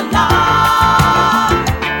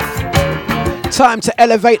 Time to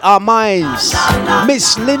elevate our minds.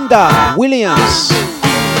 Miss Linda Williams.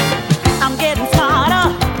 I'm getting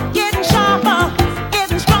smarter, getting sharper,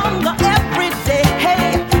 getting stronger every day.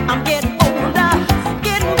 Hey, I'm getting older,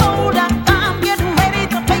 getting bolder. I'm getting ready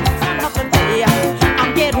to face another day.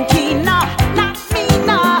 I'm getting keener, not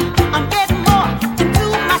meaner. I'm getting more into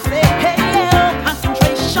myself. Hey,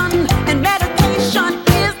 concentration and meditation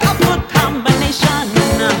is a good combination.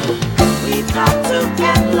 We've got to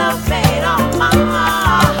elevate our minds.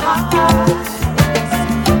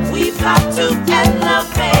 We've got to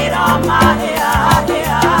elevate our minds.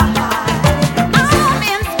 I'm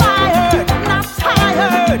inspired, not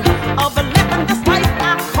tired of living this life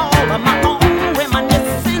I call my own.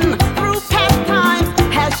 Reminiscing through past times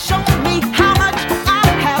has shown me how much I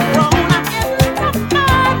have grown. I'm getting tougher,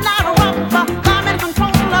 not rougher. I'm in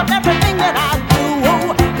control of everything that I do.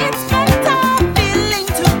 It's better feeling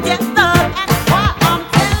together, and why I'm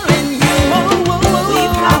telling you,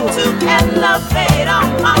 we've got to elevate our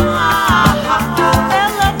minds.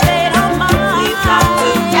 Elevate our minds. We've got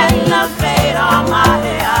to elevate our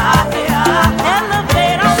minds. Elevate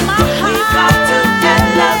our minds. We've got to elevate our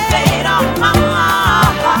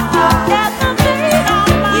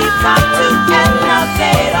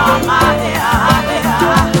minds. Elevate our minds.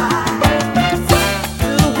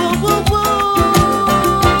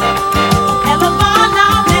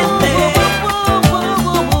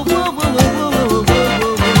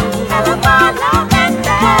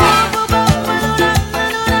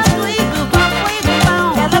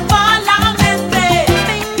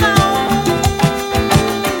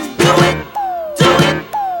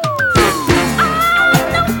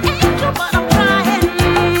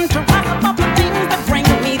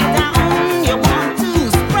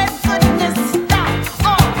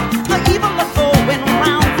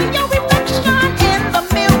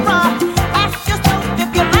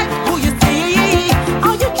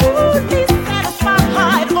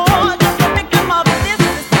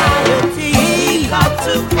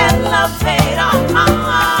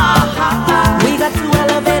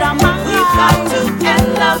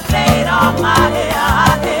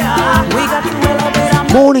 We've got to elevate our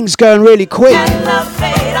minds. Morning's going really quick.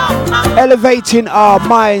 Elevating our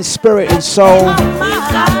mind, spirit and soul.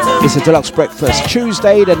 It's a deluxe breakfast.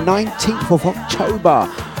 Tuesday the 19th of October.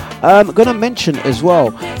 I'm going to mention as well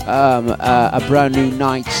a brand new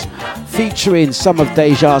night featuring some of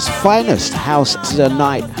Deja's finest house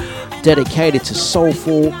night, dedicated to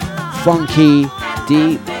soulful, funky,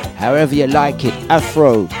 deep, however you like it,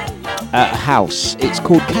 Afro house. It's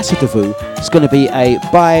called Casa de Vu. It's going to be a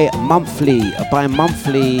bi-monthly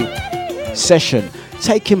session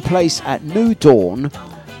taking place at New Dawn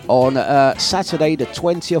on Saturday the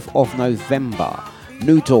 20th of November.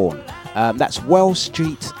 New Dawn. That's Wells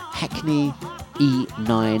Street, Hackney,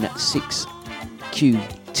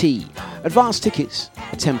 E96QT. Advance tickets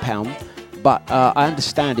are £10. But I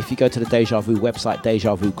understand if you go to the Deja Vu website,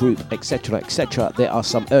 Deja Vu Group, etc., there are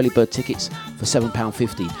some early bird tickets for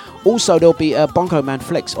 £7.50. Also, there'll be a Bongo Man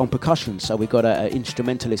Flex on percussion. So we've got an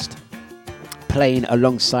instrumentalist playing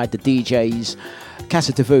alongside the DJs.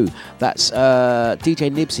 Casa de Vu, that's DJ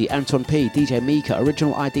Nibsy, Anton P, DJ Mika,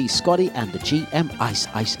 Original ID, Scotty, and the GM Ice.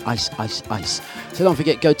 So don't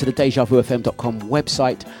forget, go to the dejavufm.com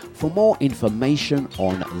website for more information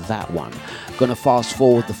on that one. Gonna fast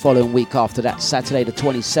forward the following week after that, Saturday the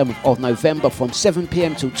 27th of November from 7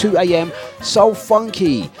 p.m. till 2 a.m. Soul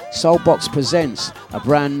Funky, Soulbox presents a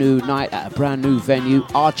brand new night at a brand new venue,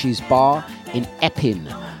 Archie's Bar in Epping.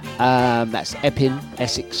 That's Epping,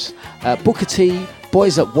 Essex. Booker T,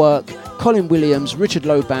 Boys at Work, Colin Williams, Richard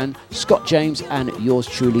Loban, Scott James, and yours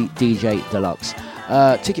truly, DJ Dlux.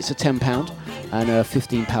 Tickets are £10 and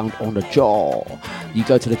 £15 on the jaw. You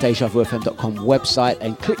go to the dejavufm.com website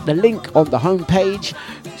and click the link on the homepage.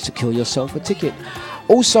 Secure yourself a ticket.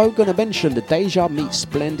 Also, going to mention the Deja Meets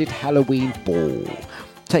Splendid Halloween Ball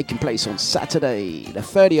taking place on Saturday, the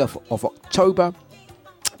 30th of October.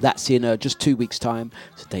 That's in just 2 weeks' time.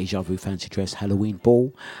 It's a Deja Vu Fancy Dress Halloween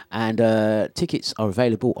Ball. And tickets are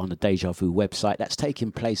available on the Deja Vu website. That's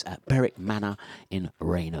taking place at Berwick Manor in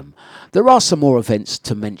Raynham. There are some more events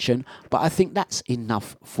to mention, but I think that's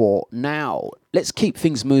enough for now. Let's keep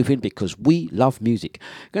things moving because we love music.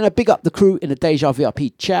 Going to big up the crew in the Deja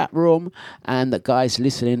VIP chat room and the guys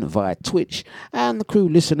listening via Twitch and the crew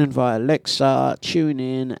listening via Alexa,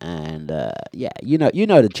 TuneIn, and yeah, you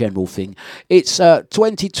know the general thing. It's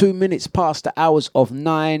 22 minutes past the hours of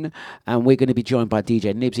 9, and we're going to be joined by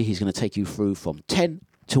DJ Nibsy. He's going to take you through from 10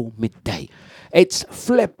 till midday. It's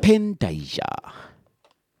flipping Deja.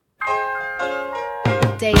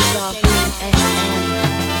 Deja Vu FM.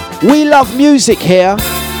 We love music here.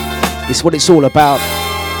 It's what it's all about.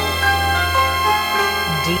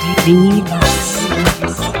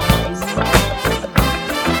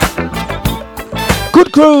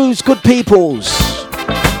 Good crews, good peoples.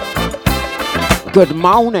 Good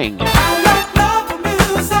morning.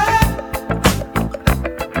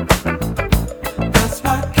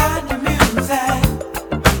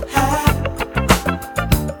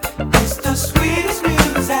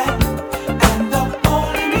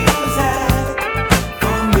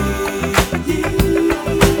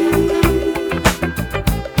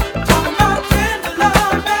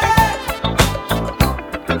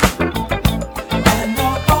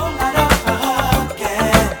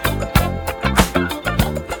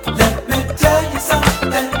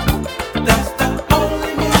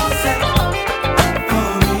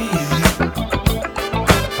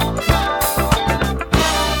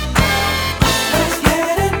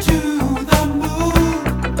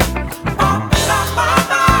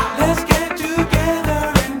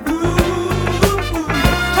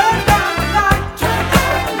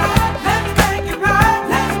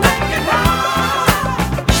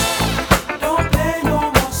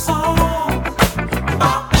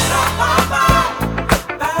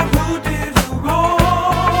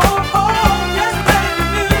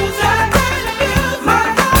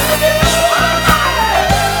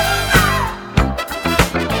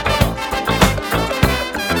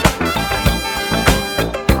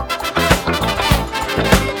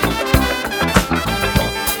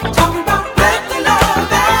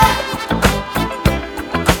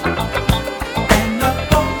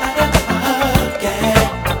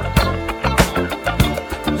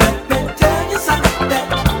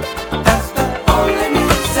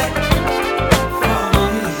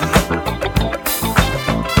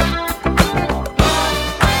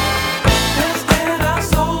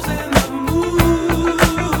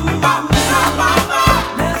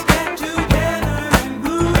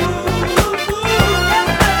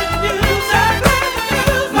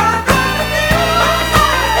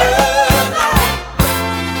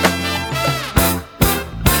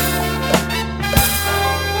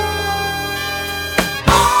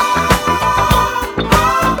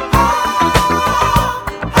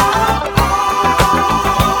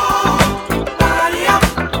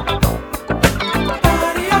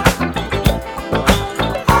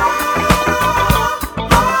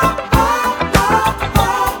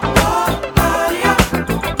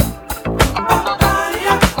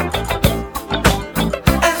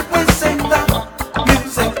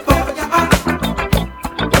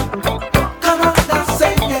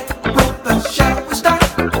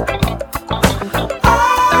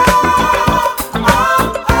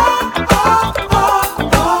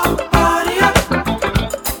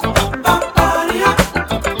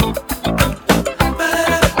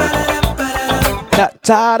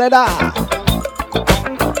 Da-da-da.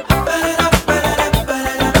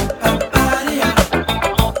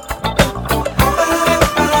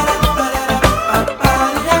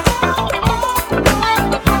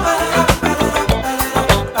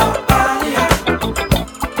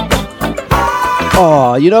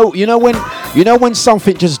 Oh, you know when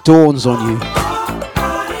something just dawns on you.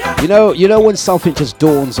 You know when something just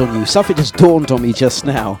dawns on you. Something just dawned on me just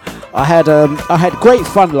now. I had great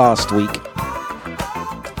fun last week.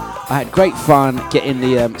 I had great fun getting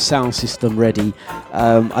the sound system ready.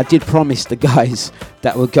 I did promise the guys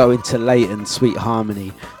that were going to Leighton Sweet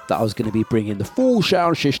Harmony that I was going to be bringing the full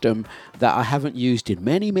sound system that I haven't used in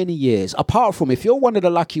many, many years. Apart from if you're one of the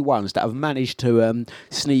lucky ones that have managed to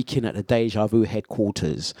sneak in at the Deja Vu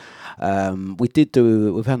headquarters. We've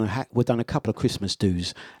done a couple of Christmas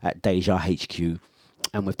do's at Deja HQ,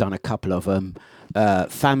 and we've done a couple of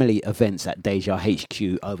family events at Deja HQ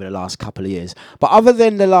over the last couple of years. But other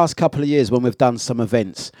than the last couple of years when we've done some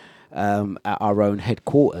events at our own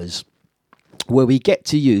headquarters, where we get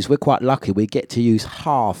to use, we're quite lucky, we get to use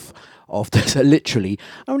half of the, literally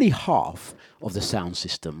only half of the sound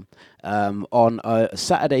system. On a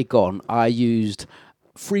Saturday gone, I used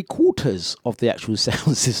 3/4 of the actual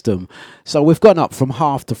sound system. So we've gone up from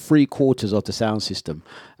half to 3/4 of the sound system.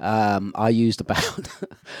 I used about,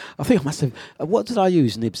 I think I must have, what did I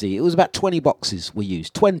use, Nibsy? It was about 20 boxes we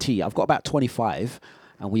used. 20, I've got about 25,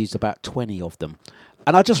 and we used about 20 of them.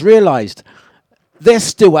 And I just realised they're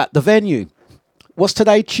still at the venue. What's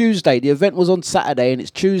today? Tuesday. The event was on Saturday, and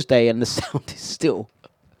it's Tuesday, and the sound is still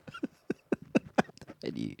at the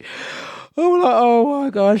venue. I'm like, oh my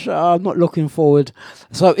gosh, I'm not looking forward.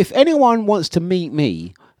 So if anyone wants to meet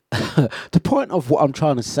me, the point of what I'm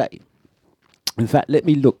trying to say, in fact, let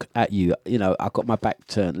me look at you. You know, I've got my back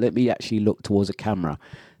turned. Let me actually look towards the camera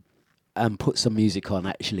and put some music on,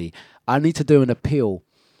 actually. I need to do an appeal.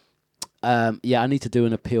 I need to do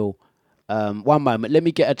an appeal. One moment. Let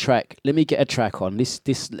me get a track. On this.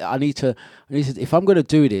 I need to. If I'm going to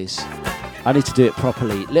do this, I need to do it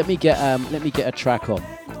properly. Let me get a track on.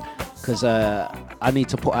 Because I need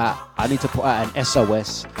to put out an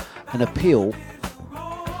SOS, an appeal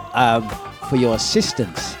for your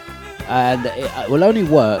assistance, and it will only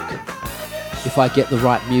work if I get the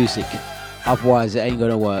right music. Otherwise, it ain't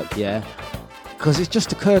gonna work. Yeah, because it's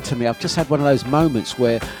just occurred to me. I've just had one of those moments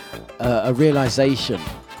where a realization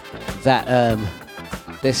that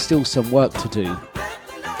there's still some work to do.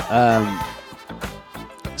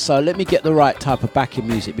 So let me get the right type of backing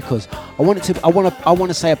music, because I want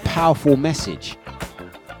to say a powerful message,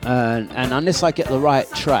 and unless I get the right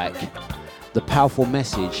track, the powerful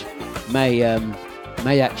message may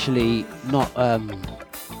actually not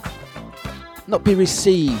be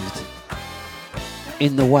received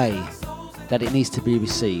in the way that it needs to be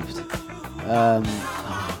received. Oh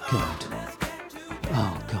God.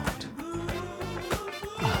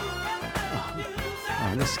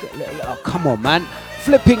 Oh, come on, man.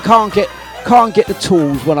 Flipping can't get the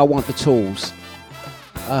tools when I want the tools.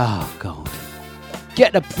 Oh God.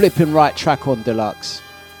 Get the flipping right track on, Dlux.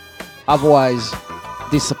 Otherwise,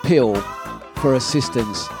 this appeal for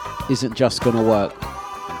assistance isn't just gonna work.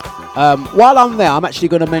 While I'm there, I'm actually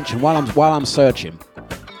gonna mention, while I'm searching,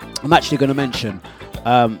 I'm actually gonna mention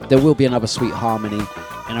there will be another Sweet Harmony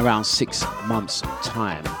in around 6 months'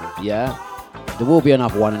 time. Yeah? There will be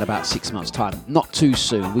another one in about 6 months' time. Not too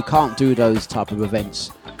soon. We can't do those type of events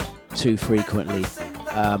too frequently,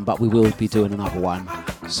 but we will be doing another one.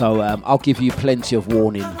 So I'll give you plenty of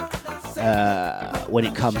warning when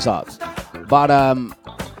it comes up. But oh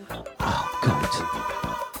God!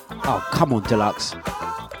 Oh, come on, Dlux!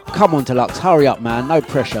 Come on, Dlux! Hurry up, man! No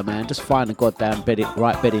pressure, man. Just find the goddamn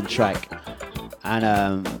right bedding track, and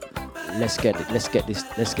let's get this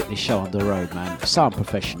show on the road, man. Sound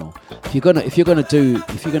professional. If you're gonna do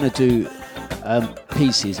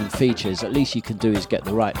pieces and features, at least you can do is get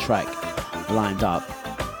the right track lined up.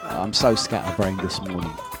 I'm so scatterbrained this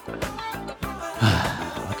morning.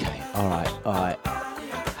 Okay, all right.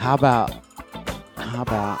 How about? Oh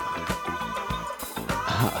God.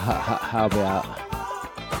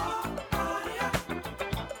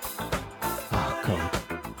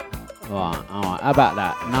 All right. How about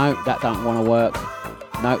that? No, that don't want to work.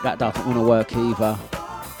 No, that doesn't want to work either.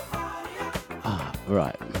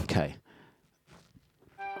 Right. Okay.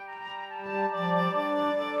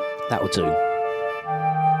 That will do.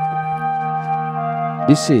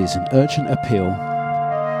 This is an urgent appeal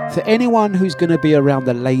for anyone who's going to be around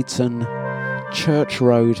the Leighton Church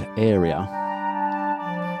Road area.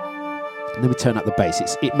 Let me turn up the bass.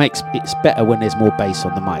 It's better when there's more bass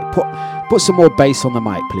on the mic. Put some more bass on the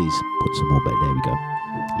mic, please. Put some more bass. There we go.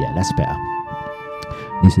 Yeah, that's better.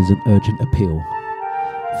 This is an urgent appeal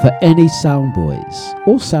for any sound boys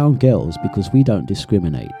or sound girls, because we don't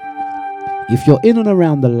discriminate. If you're in and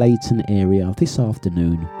around the Leighton area this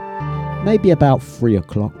afternoon, maybe about 3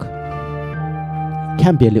 o'clock,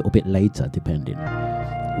 can be a little bit later depending.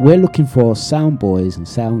 we're looking for sound boys and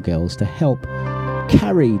sound girls to help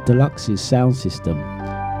carry Dlux's sound system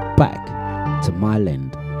back to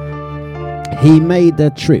Myland. He made the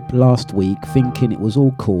trip last week thinking it was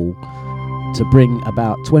all cool to bring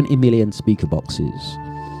about 20 million speaker boxes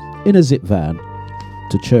in a zip van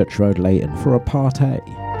to Church Road, Leighton for a party.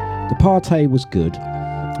 The party was good,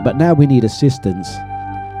 but now we need assistance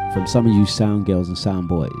from some of you sound girls and sound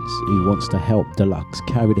boys who wants to help Dlux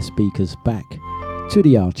carry the speakers back to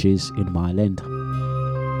the Arches in Myland.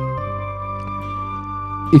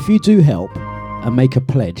 If you do help and make a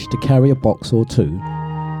pledge to carry a box or two,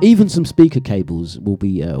 even some speaker cables will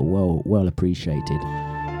be well appreciated.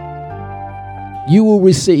 You will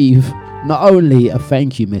receive not only a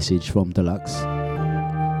thank you message from Dlux,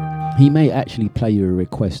 he may actually play you a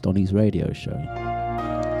request on his radio show.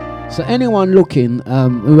 So anyone looking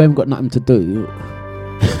who haven't got nothing to do,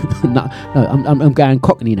 I'm going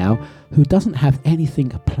Cockney now, who doesn't have anything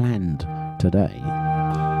planned today,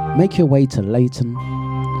 make your way to Leighton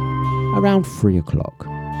around 3 o'clock.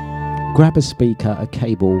 Grab a speaker, a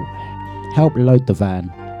cable, help load the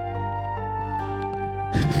van.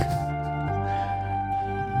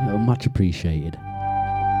 Much appreciated.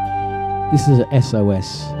 This is a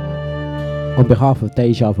SOS on behalf of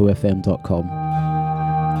dejavufm.com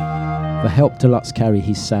for help Dlux carry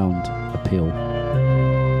his sound appeal.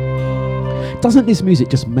 Doesn't this music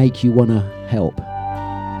just make you want to help?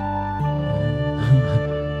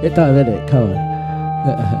 It does, doesn't it? Come on.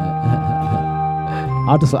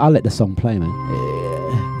 I'll let the song play, man.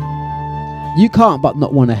 You can't but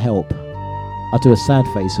not want to help. I'll do a sad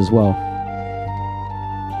face as well.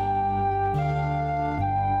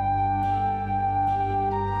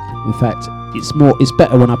 In fact, it's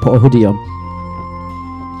better when I put a hoodie on.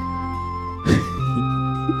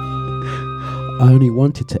 I only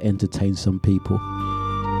wanted to entertain some people.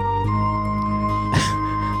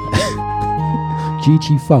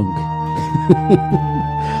 GG Funk.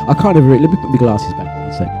 I can't even read. Let me put my glasses back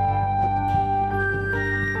one sec.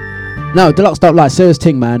 No, Dlux don't lie. Serious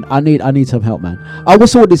thing, man. I need some help, man.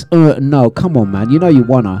 What's all this? No, come on, man. You know you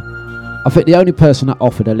wanna. I think the only person that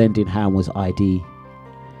offered a lending hand was ID.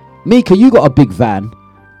 Mika, you got a big van.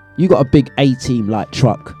 You got a big A-team like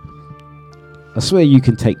truck. I swear you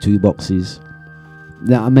can take 2 boxes.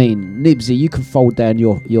 Now, I mean, Nibsy, you can fold down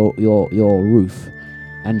your roof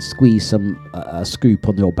and squeeze some scoop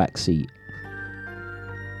on your back seat.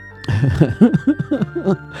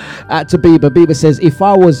 To Bieber. Bieber says, if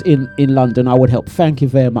I was in London, I would help. Thank you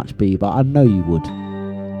very much, Bieber. I know you would.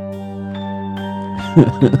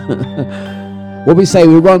 What we say,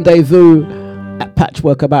 we rendezvous at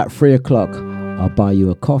Patchwork about 3 o'clock. I'll buy you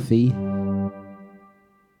a coffee.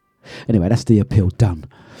 Anyway, that's the appeal done.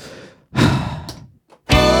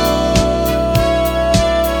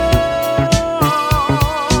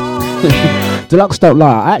 Dlux don't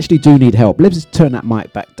lie. I actually do need help. Let's turn that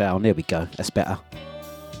mic back down. There we go. That's better.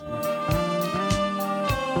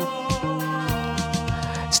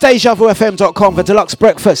 It's dejavufm.com for Dlux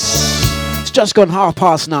Breakfast. It's just gone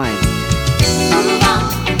 9:30.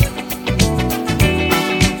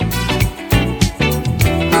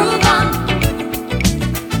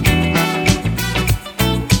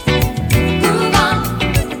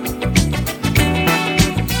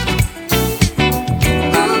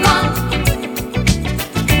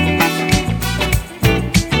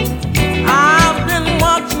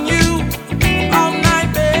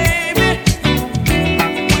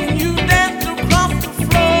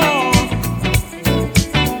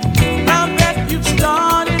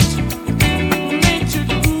 Started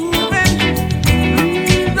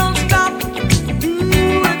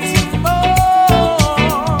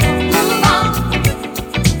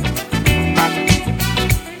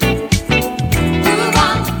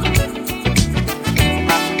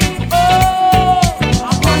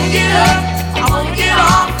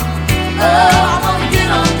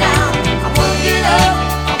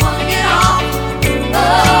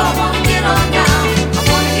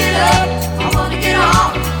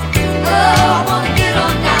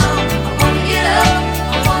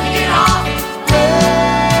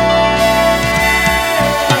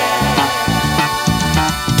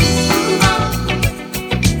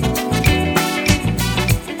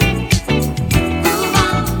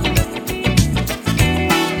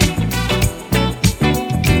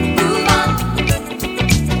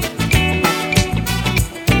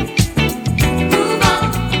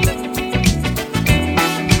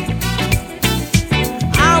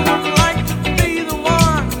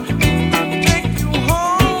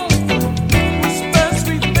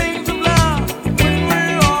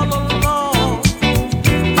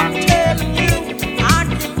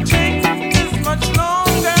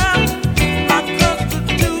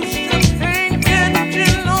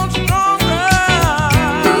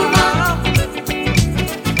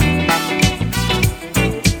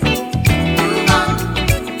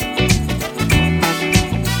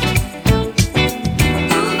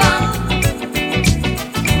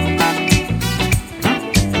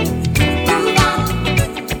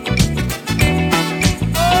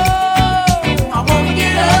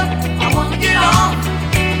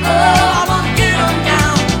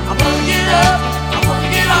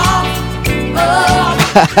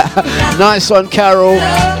Nice one, Carol.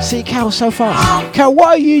 See, Carol, so fast. Carol, what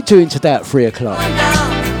are you doing today at 3 o'clock?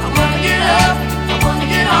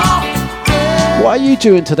 What are you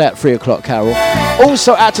doing today at 3 o'clock, Carol?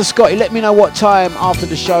 Also, out to Scotty, let me know what time after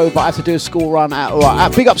the show, but I have to do a school run out. All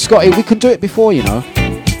right, big up Scotty, we can do it before, you know.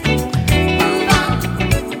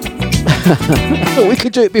 We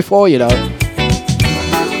could do it before, you know.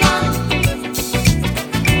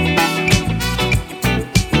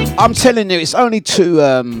 I'm telling you, it's only two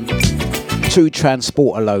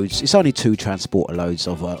transporter loads. It's only 2 transporter loads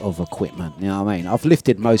of equipment. You know what I mean? I've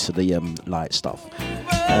lifted most of the light stuff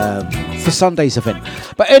for Sunday's event.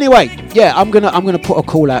 But anyway, yeah, I'm gonna put a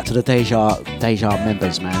call out to the Deja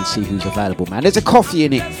members, man. See who's available, man. There's a coffee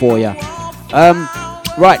in it for you.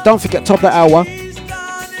 Right, don't forget, top of the hour.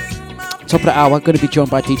 Top of the hour, going to be joined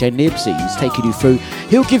by DJ Nibsy. He's taking you through.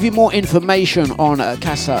 He'll give you more information on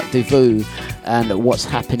Casa de Vu and what's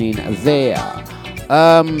happening there.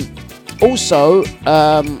 Also,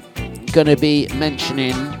 going to be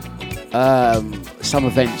mentioning some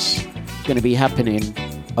events going to be happening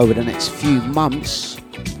over the next few months.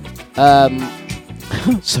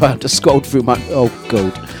 So I have to scroll through my... Oh,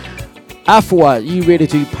 God. Afua, you really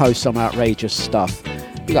do post some outrageous stuff.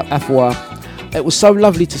 Big up, Afua. It was so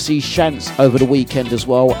lovely to see Shantz over the weekend as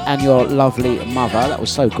well, and your lovely mother. That was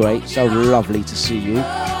so great. So lovely to see you.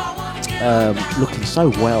 Looking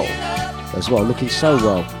so well as well. Looking so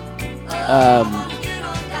well.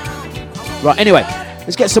 Right, anyway,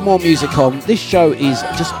 let's get some more music on. This show is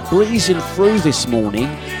just breezing through this morning.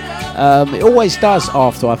 It always does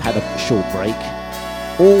after I've had a short break.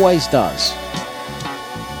 Always does.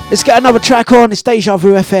 Let's get another track on. It's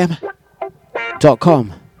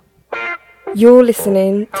dejavufm.com. You're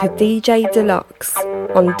listening to DJ Dlux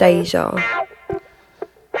on Deja.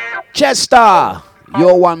 Chester,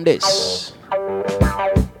 you're one this.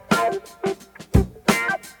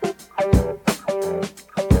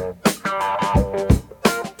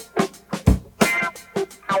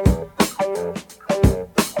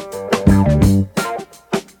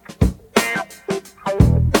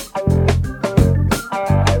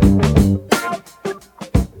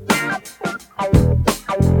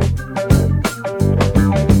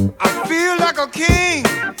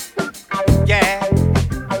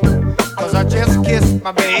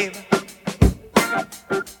 My baby,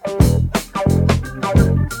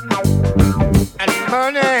 and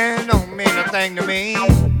money don't mean a thing to me, no,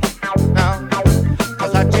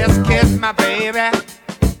 'cause I just kissed my baby.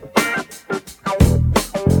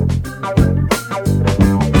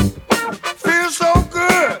 Feels so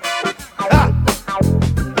good,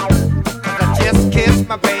 'cause I just kissed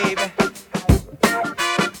my baby.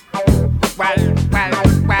 Well,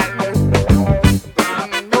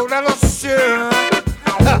 I'm no little sure.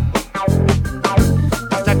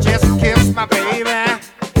 My baby,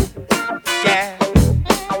 yeah.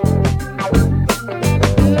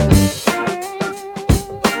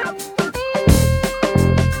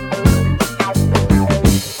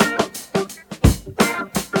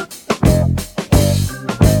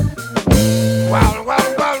 Well,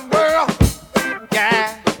 yeah.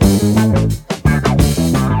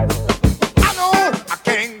 I know I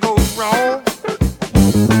can't go wrong.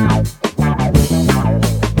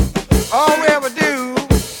 All we ever do.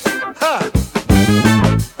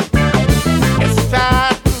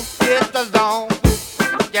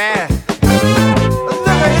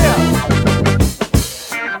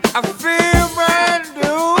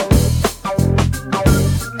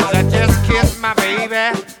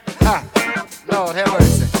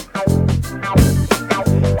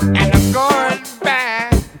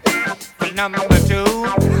 Number 2,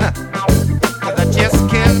 'cause I just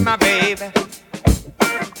kissed my baby.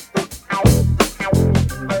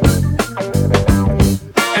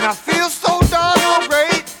 And I feel so darn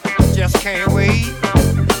great, just can't wait.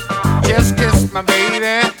 Just kiss my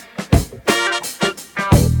baby.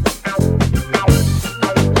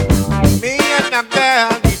 Me and the girl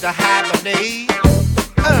need to have a date,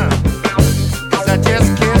 'cause I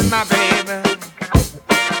just kissed my baby.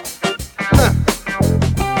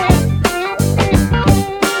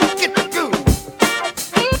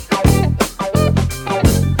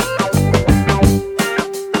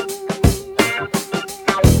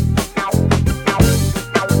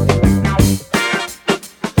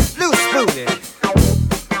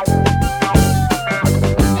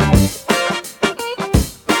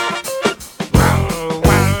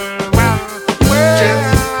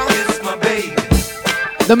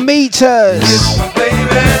 The Meters.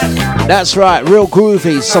 That's right, real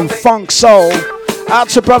groovy, some funk soul. Out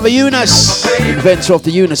to brother Eunice, inventor of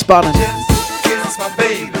the Eunice button.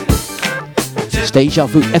 It's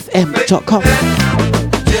dejavufm.com.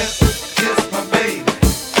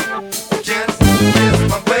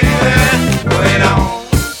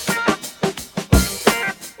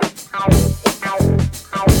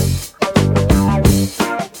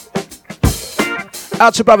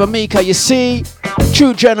 Out to brother Mika, you see,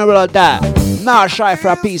 true general of that. Not shy for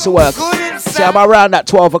a piece of work. See, I'm around at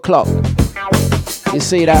 12 o'clock. You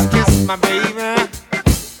see that?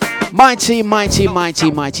 Mighty, mighty, mighty,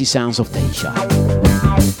 mighty sounds of Deja.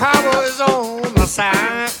 Power is on my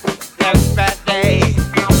side. That's that day.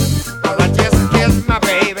 I just kissed my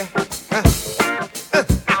baby.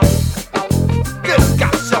 Good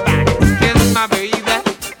God, somebody kiss my baby.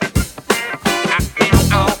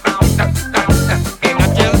 And I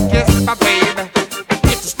just kissed my baby.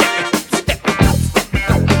 It's a step.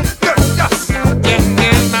 Good God, just kiss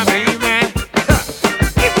my baby.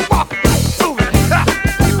 Keep walking, moving,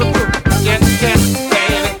 keep moving. Just kiss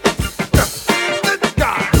baby. Good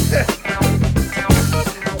God.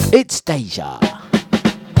 It's Deja.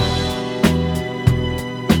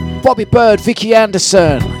 Bobby Bird, Vicky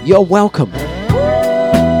Anderson, you're welcome.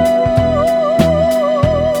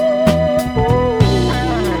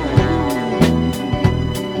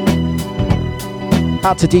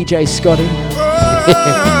 Out to DJ Scotty.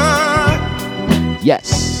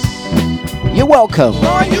 Yes. You're welcome.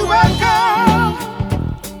 Boy, you welcome.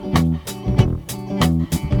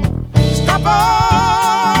 Stop on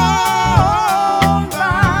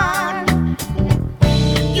by.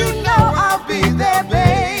 You know I'll be there,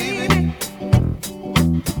 baby.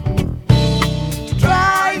 To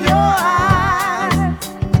dry your eyes.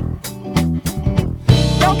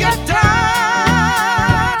 Don't get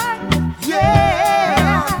tired. Yeah.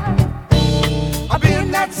 I'll be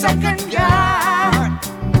in that second yard.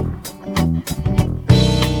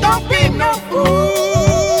 Don't be no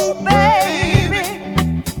fool, baby.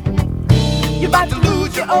 You're about to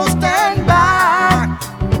lose your old standby.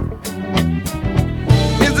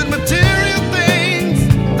 Is it material things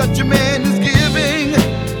that your man is giving?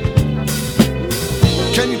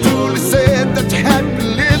 Can you truly say that you're happy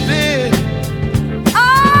living?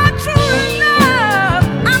 Oh, true love,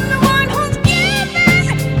 I'm the one who's giving.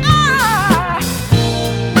 I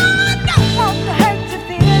don't want to hurt your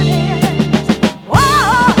feelings.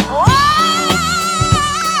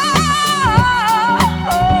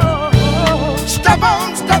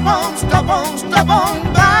 Step on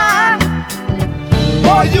by.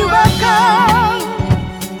 Boy, you welcome.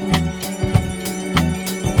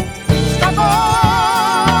 Step on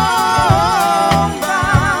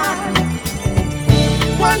by.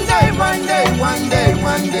 One day,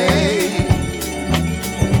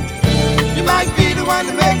 you might be the one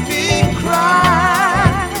to make me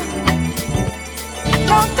cry.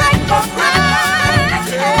 Don't take no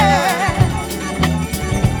granted.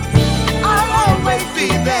 I'll always be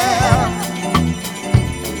there.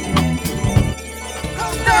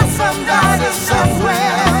 'Cause there's somebody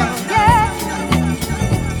somewhere, yeah,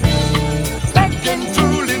 that can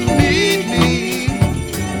truly need me.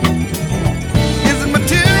 Is it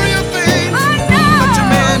material things that your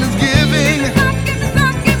man is giving?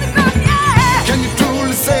 Give me some, yeah. Can you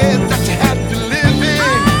truly say that you're happy living?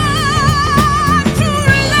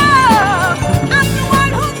 True love, I'm the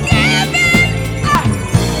one who's giving.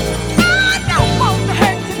 I don't want to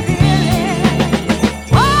hurt your feelings.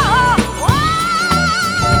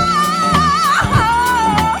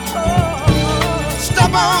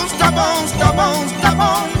 Step on by. Step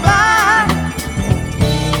on by.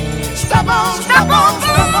 Step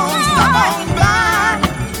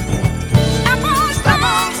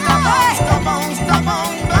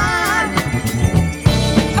on by.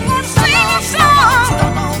 I'm gonna sing a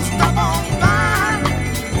song. Step on by.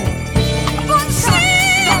 I'm gonna sing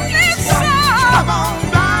this song. Step on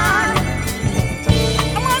by.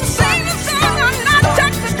 I'm gonna sing this song. I'm not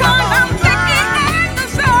technical. I'm thinking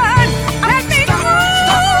Anderson. Let me move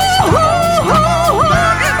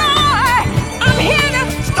you, boy. I'm here to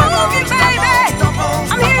move you, baby.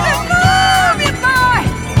 I'm here to move you, boy.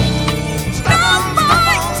 Stop,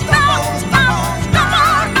 boy. Stop.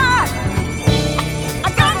 I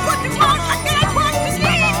got what you want. I got what you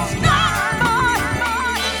need. Stop,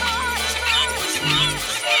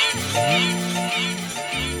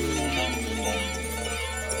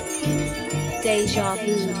 Deja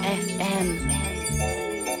Vu FM.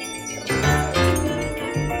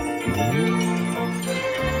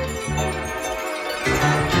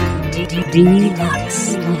 Dlux.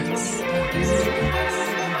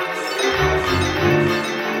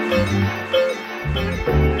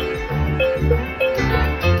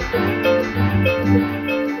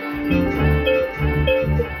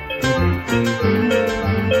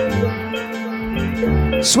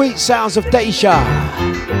 Sweet sounds of Deja.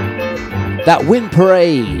 That wind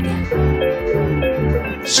parade.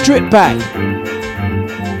 Strip back.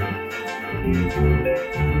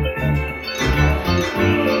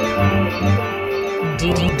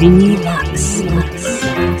 Dlux.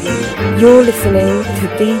 You're listening to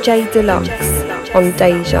DJ Dlux on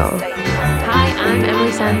Deja. Hi, I'm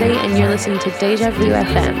Emily Sandy, and you're listening to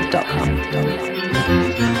dejavufm.com.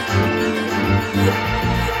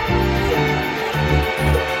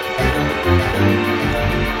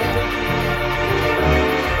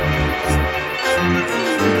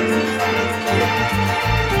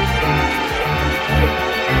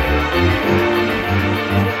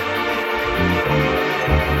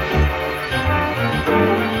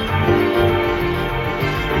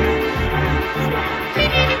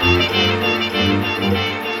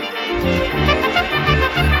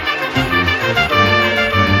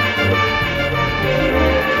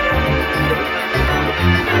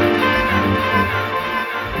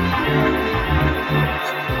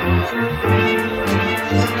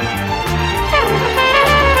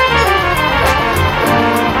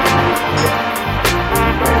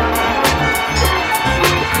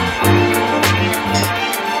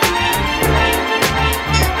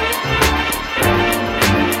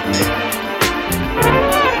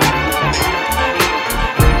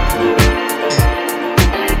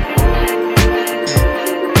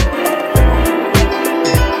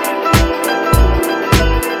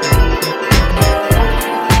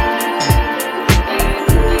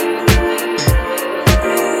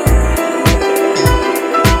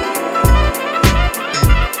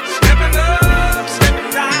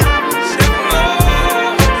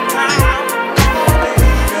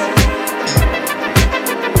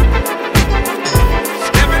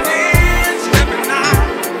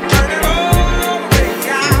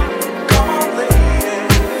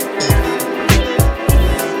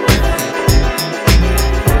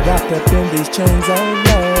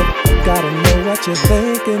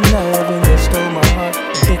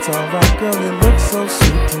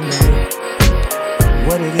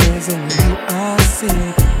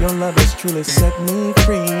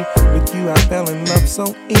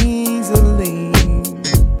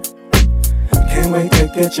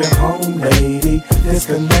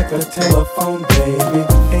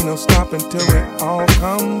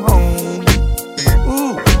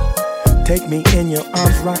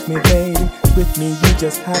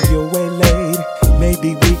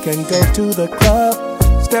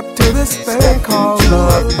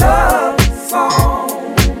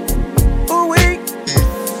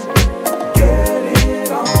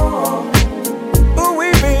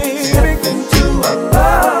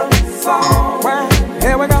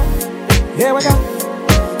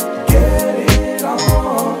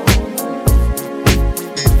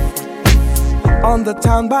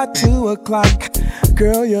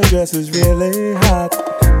 Girl, your dress is really hot.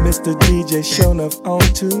 Mr. DJ showing up on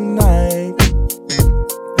tonight.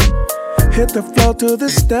 Hit the floor to the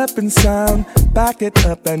stepping sound. Back it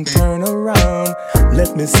up and turn around.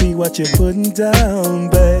 Let me see what you're putting down,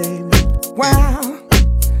 baby. Wow.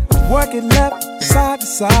 Work it left, side to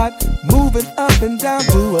side. Moving up and down,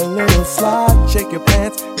 do a little slide. Shake your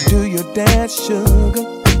pants, do your dance, sugar.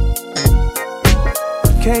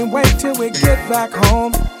 Can't wait till we get back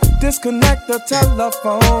home. Disconnect the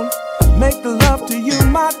telephone. Make the love to you,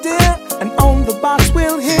 my dear. And on the box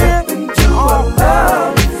we'll hear. Step into a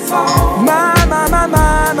love song. My, my, my,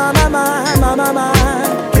 my, my, my, my, my, my, my.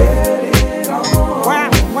 Get it on.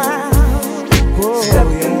 Wow, wow. Whoa, step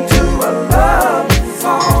into a love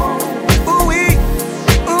song. Ooh-wee,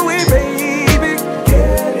 baby.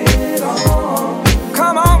 Get it on.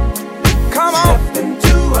 Come on, come on. Step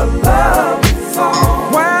into a love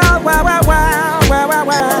song. Wow, wow, wow, wow, wow, wow,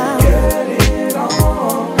 wow. Get it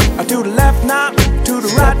on. To the left now, to the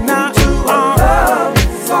right now. To a love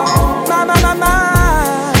song. My, my, my, my.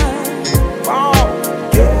 Oh.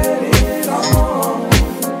 Get it on.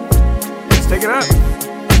 Let's take it up.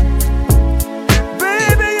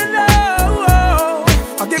 Baby, you know,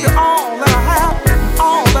 I'll give you all that I have,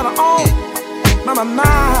 all that I own. My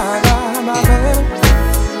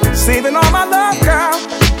baby. Saving all my love, girl.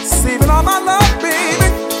 Saving all my love, baby.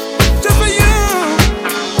 Just for you.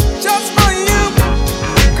 Just for you.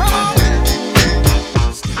 Come on.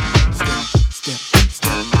 Step,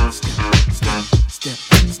 step, step, step, step, step, step,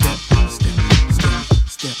 step,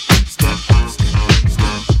 step, step, step, step,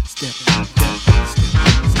 step.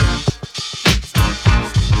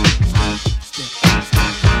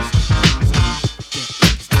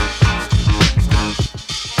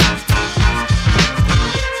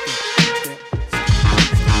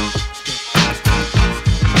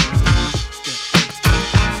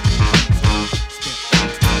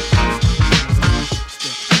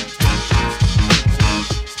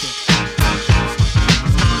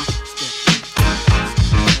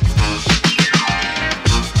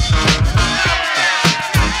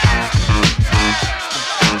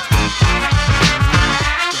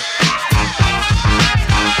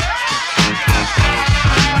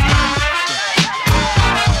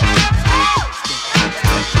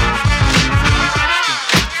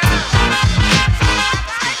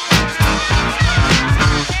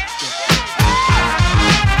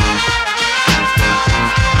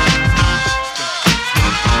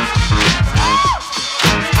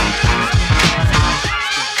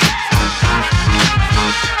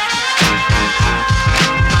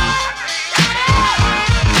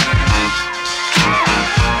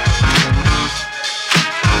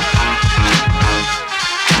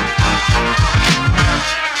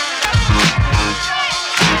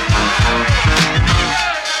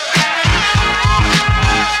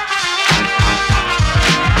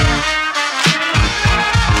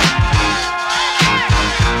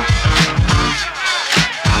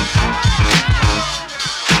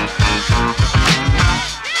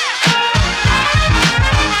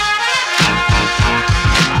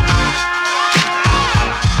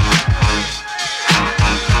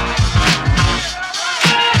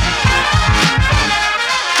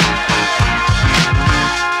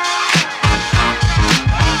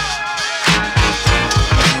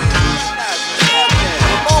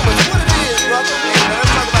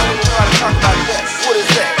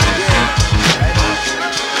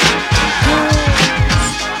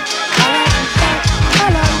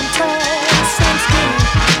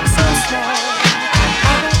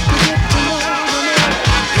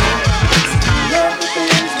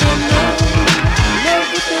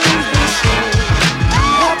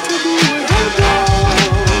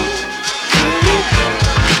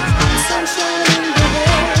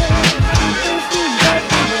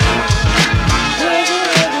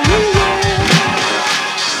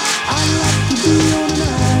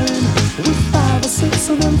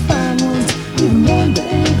 even one that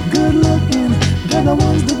ain't good looking. They're the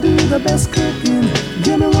ones that do the best cooking.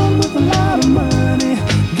 Give me one with a lot of money.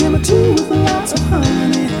 Give me two with lots of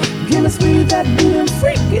honey. Give me three that do them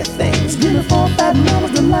freaky things. Give me four fat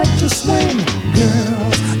mamas that like to swing.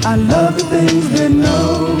 Girls, I love the things they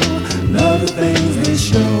know, love the things they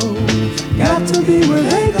show. Got to be where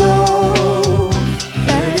they go.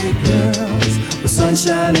 Hey girls, the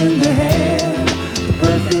sunshine in their hair, the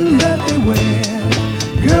perfume that they wear.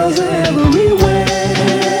 Girls are everywhere.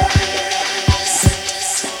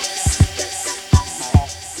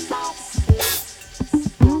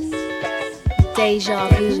 Deja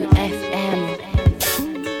Vu FM.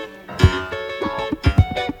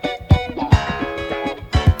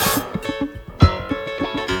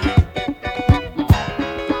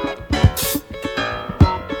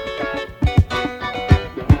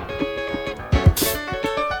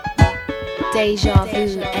 Deja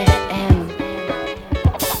Vu FM.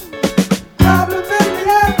 Problems in the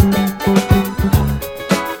air.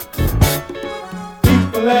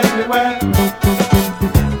 People everywhere.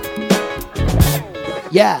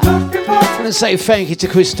 Yeah, I want to say thank you to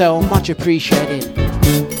Christelle, much appreciated.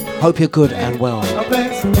 Hope you're good and well.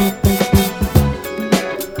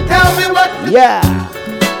 Yeah,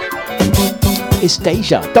 it's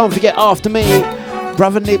Deja. Don't forget, after me,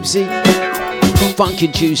 Brother Nibsy,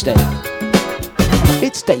 Funkin' Tuesday.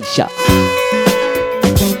 It's Deja.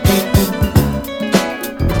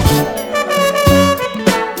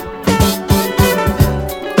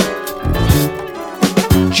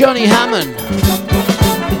 Johnny Hammond.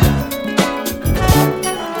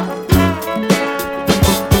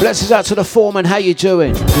 Blessings out to the foreman, how you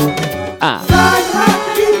doing? Trying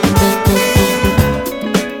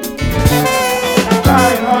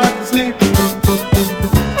hard to sleep.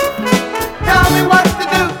 Tell me what to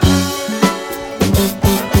do.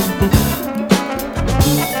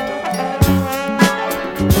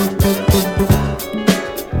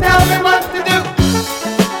 Tell me what to do.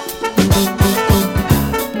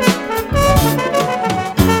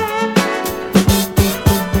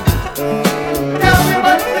 Tell me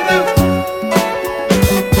what to do.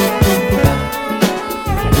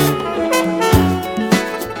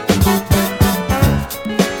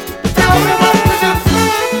 Tell me what to do.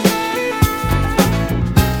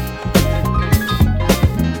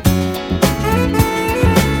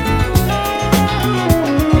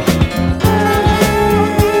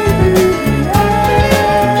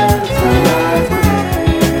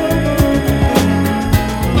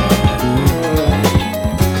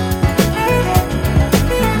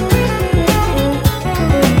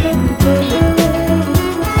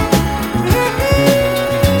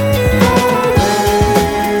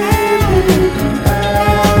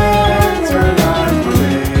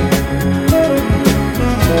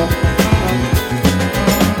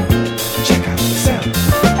 Check out the sound.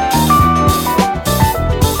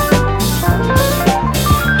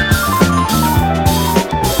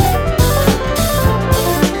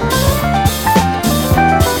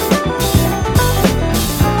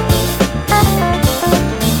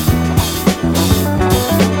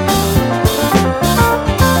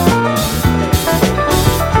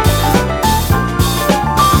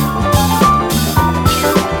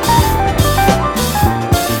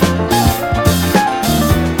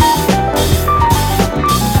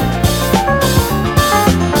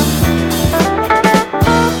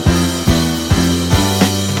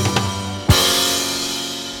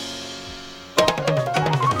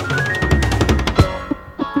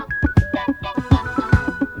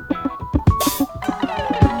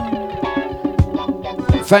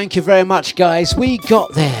 Thank you very much, guys. We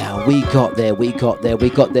got there.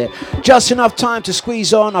 Just enough time to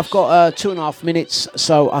squeeze on. I've got 2.5 minutes,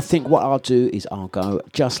 so I think what I'll do is I'll go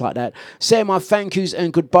just like that. Say my thank yous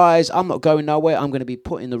and goodbyes. I'm not going nowhere. I'm going to be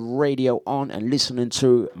putting the radio on and listening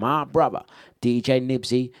to my brother, DJ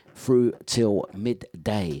Nibsy, through till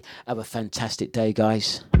midday. Have a fantastic day,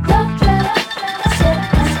 guys.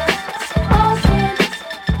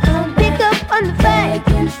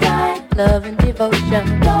 Love and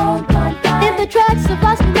devotion. If the tracks of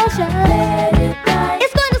lost emotion,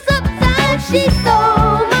 it's going to subside. She's so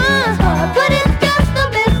much, but it's just a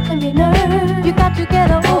misdemeanor. You got to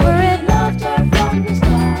get over it. Loved her from the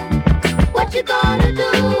start. What you gonna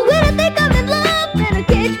do? When I think I'm in love, better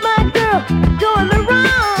catch my girl doing me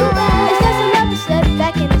wrong. It's just another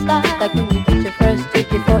setback in his life, like when you get your first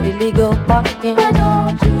ticket for illegal parking. But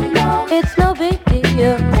don't you know it's no big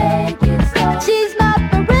deal? Take it slow. She's not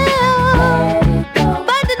for real.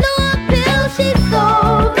 But the new appeal, she's so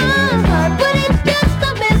much.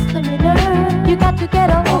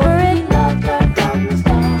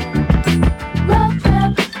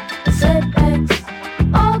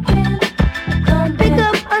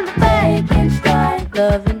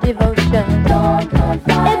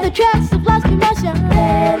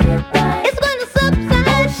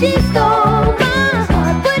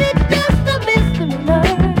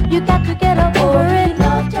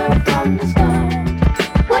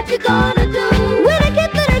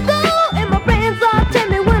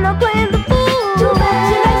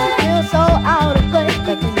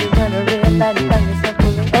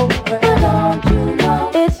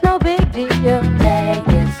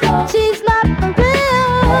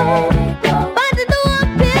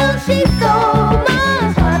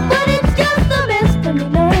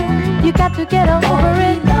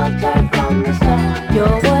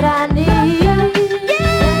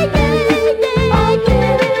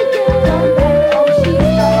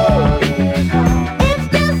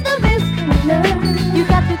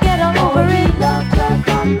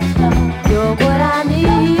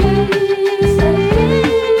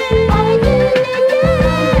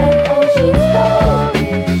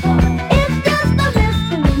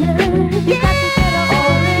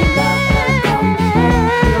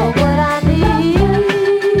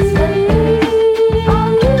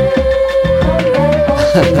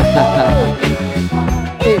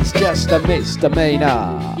 It's just a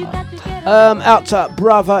misdemeanor. Out to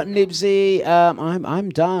brother Nibsy. I'm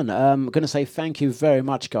done. I'm going to say thank you very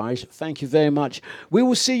much, guys. Thank you very much. We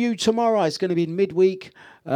will see you tomorrow. It's going to be midweek.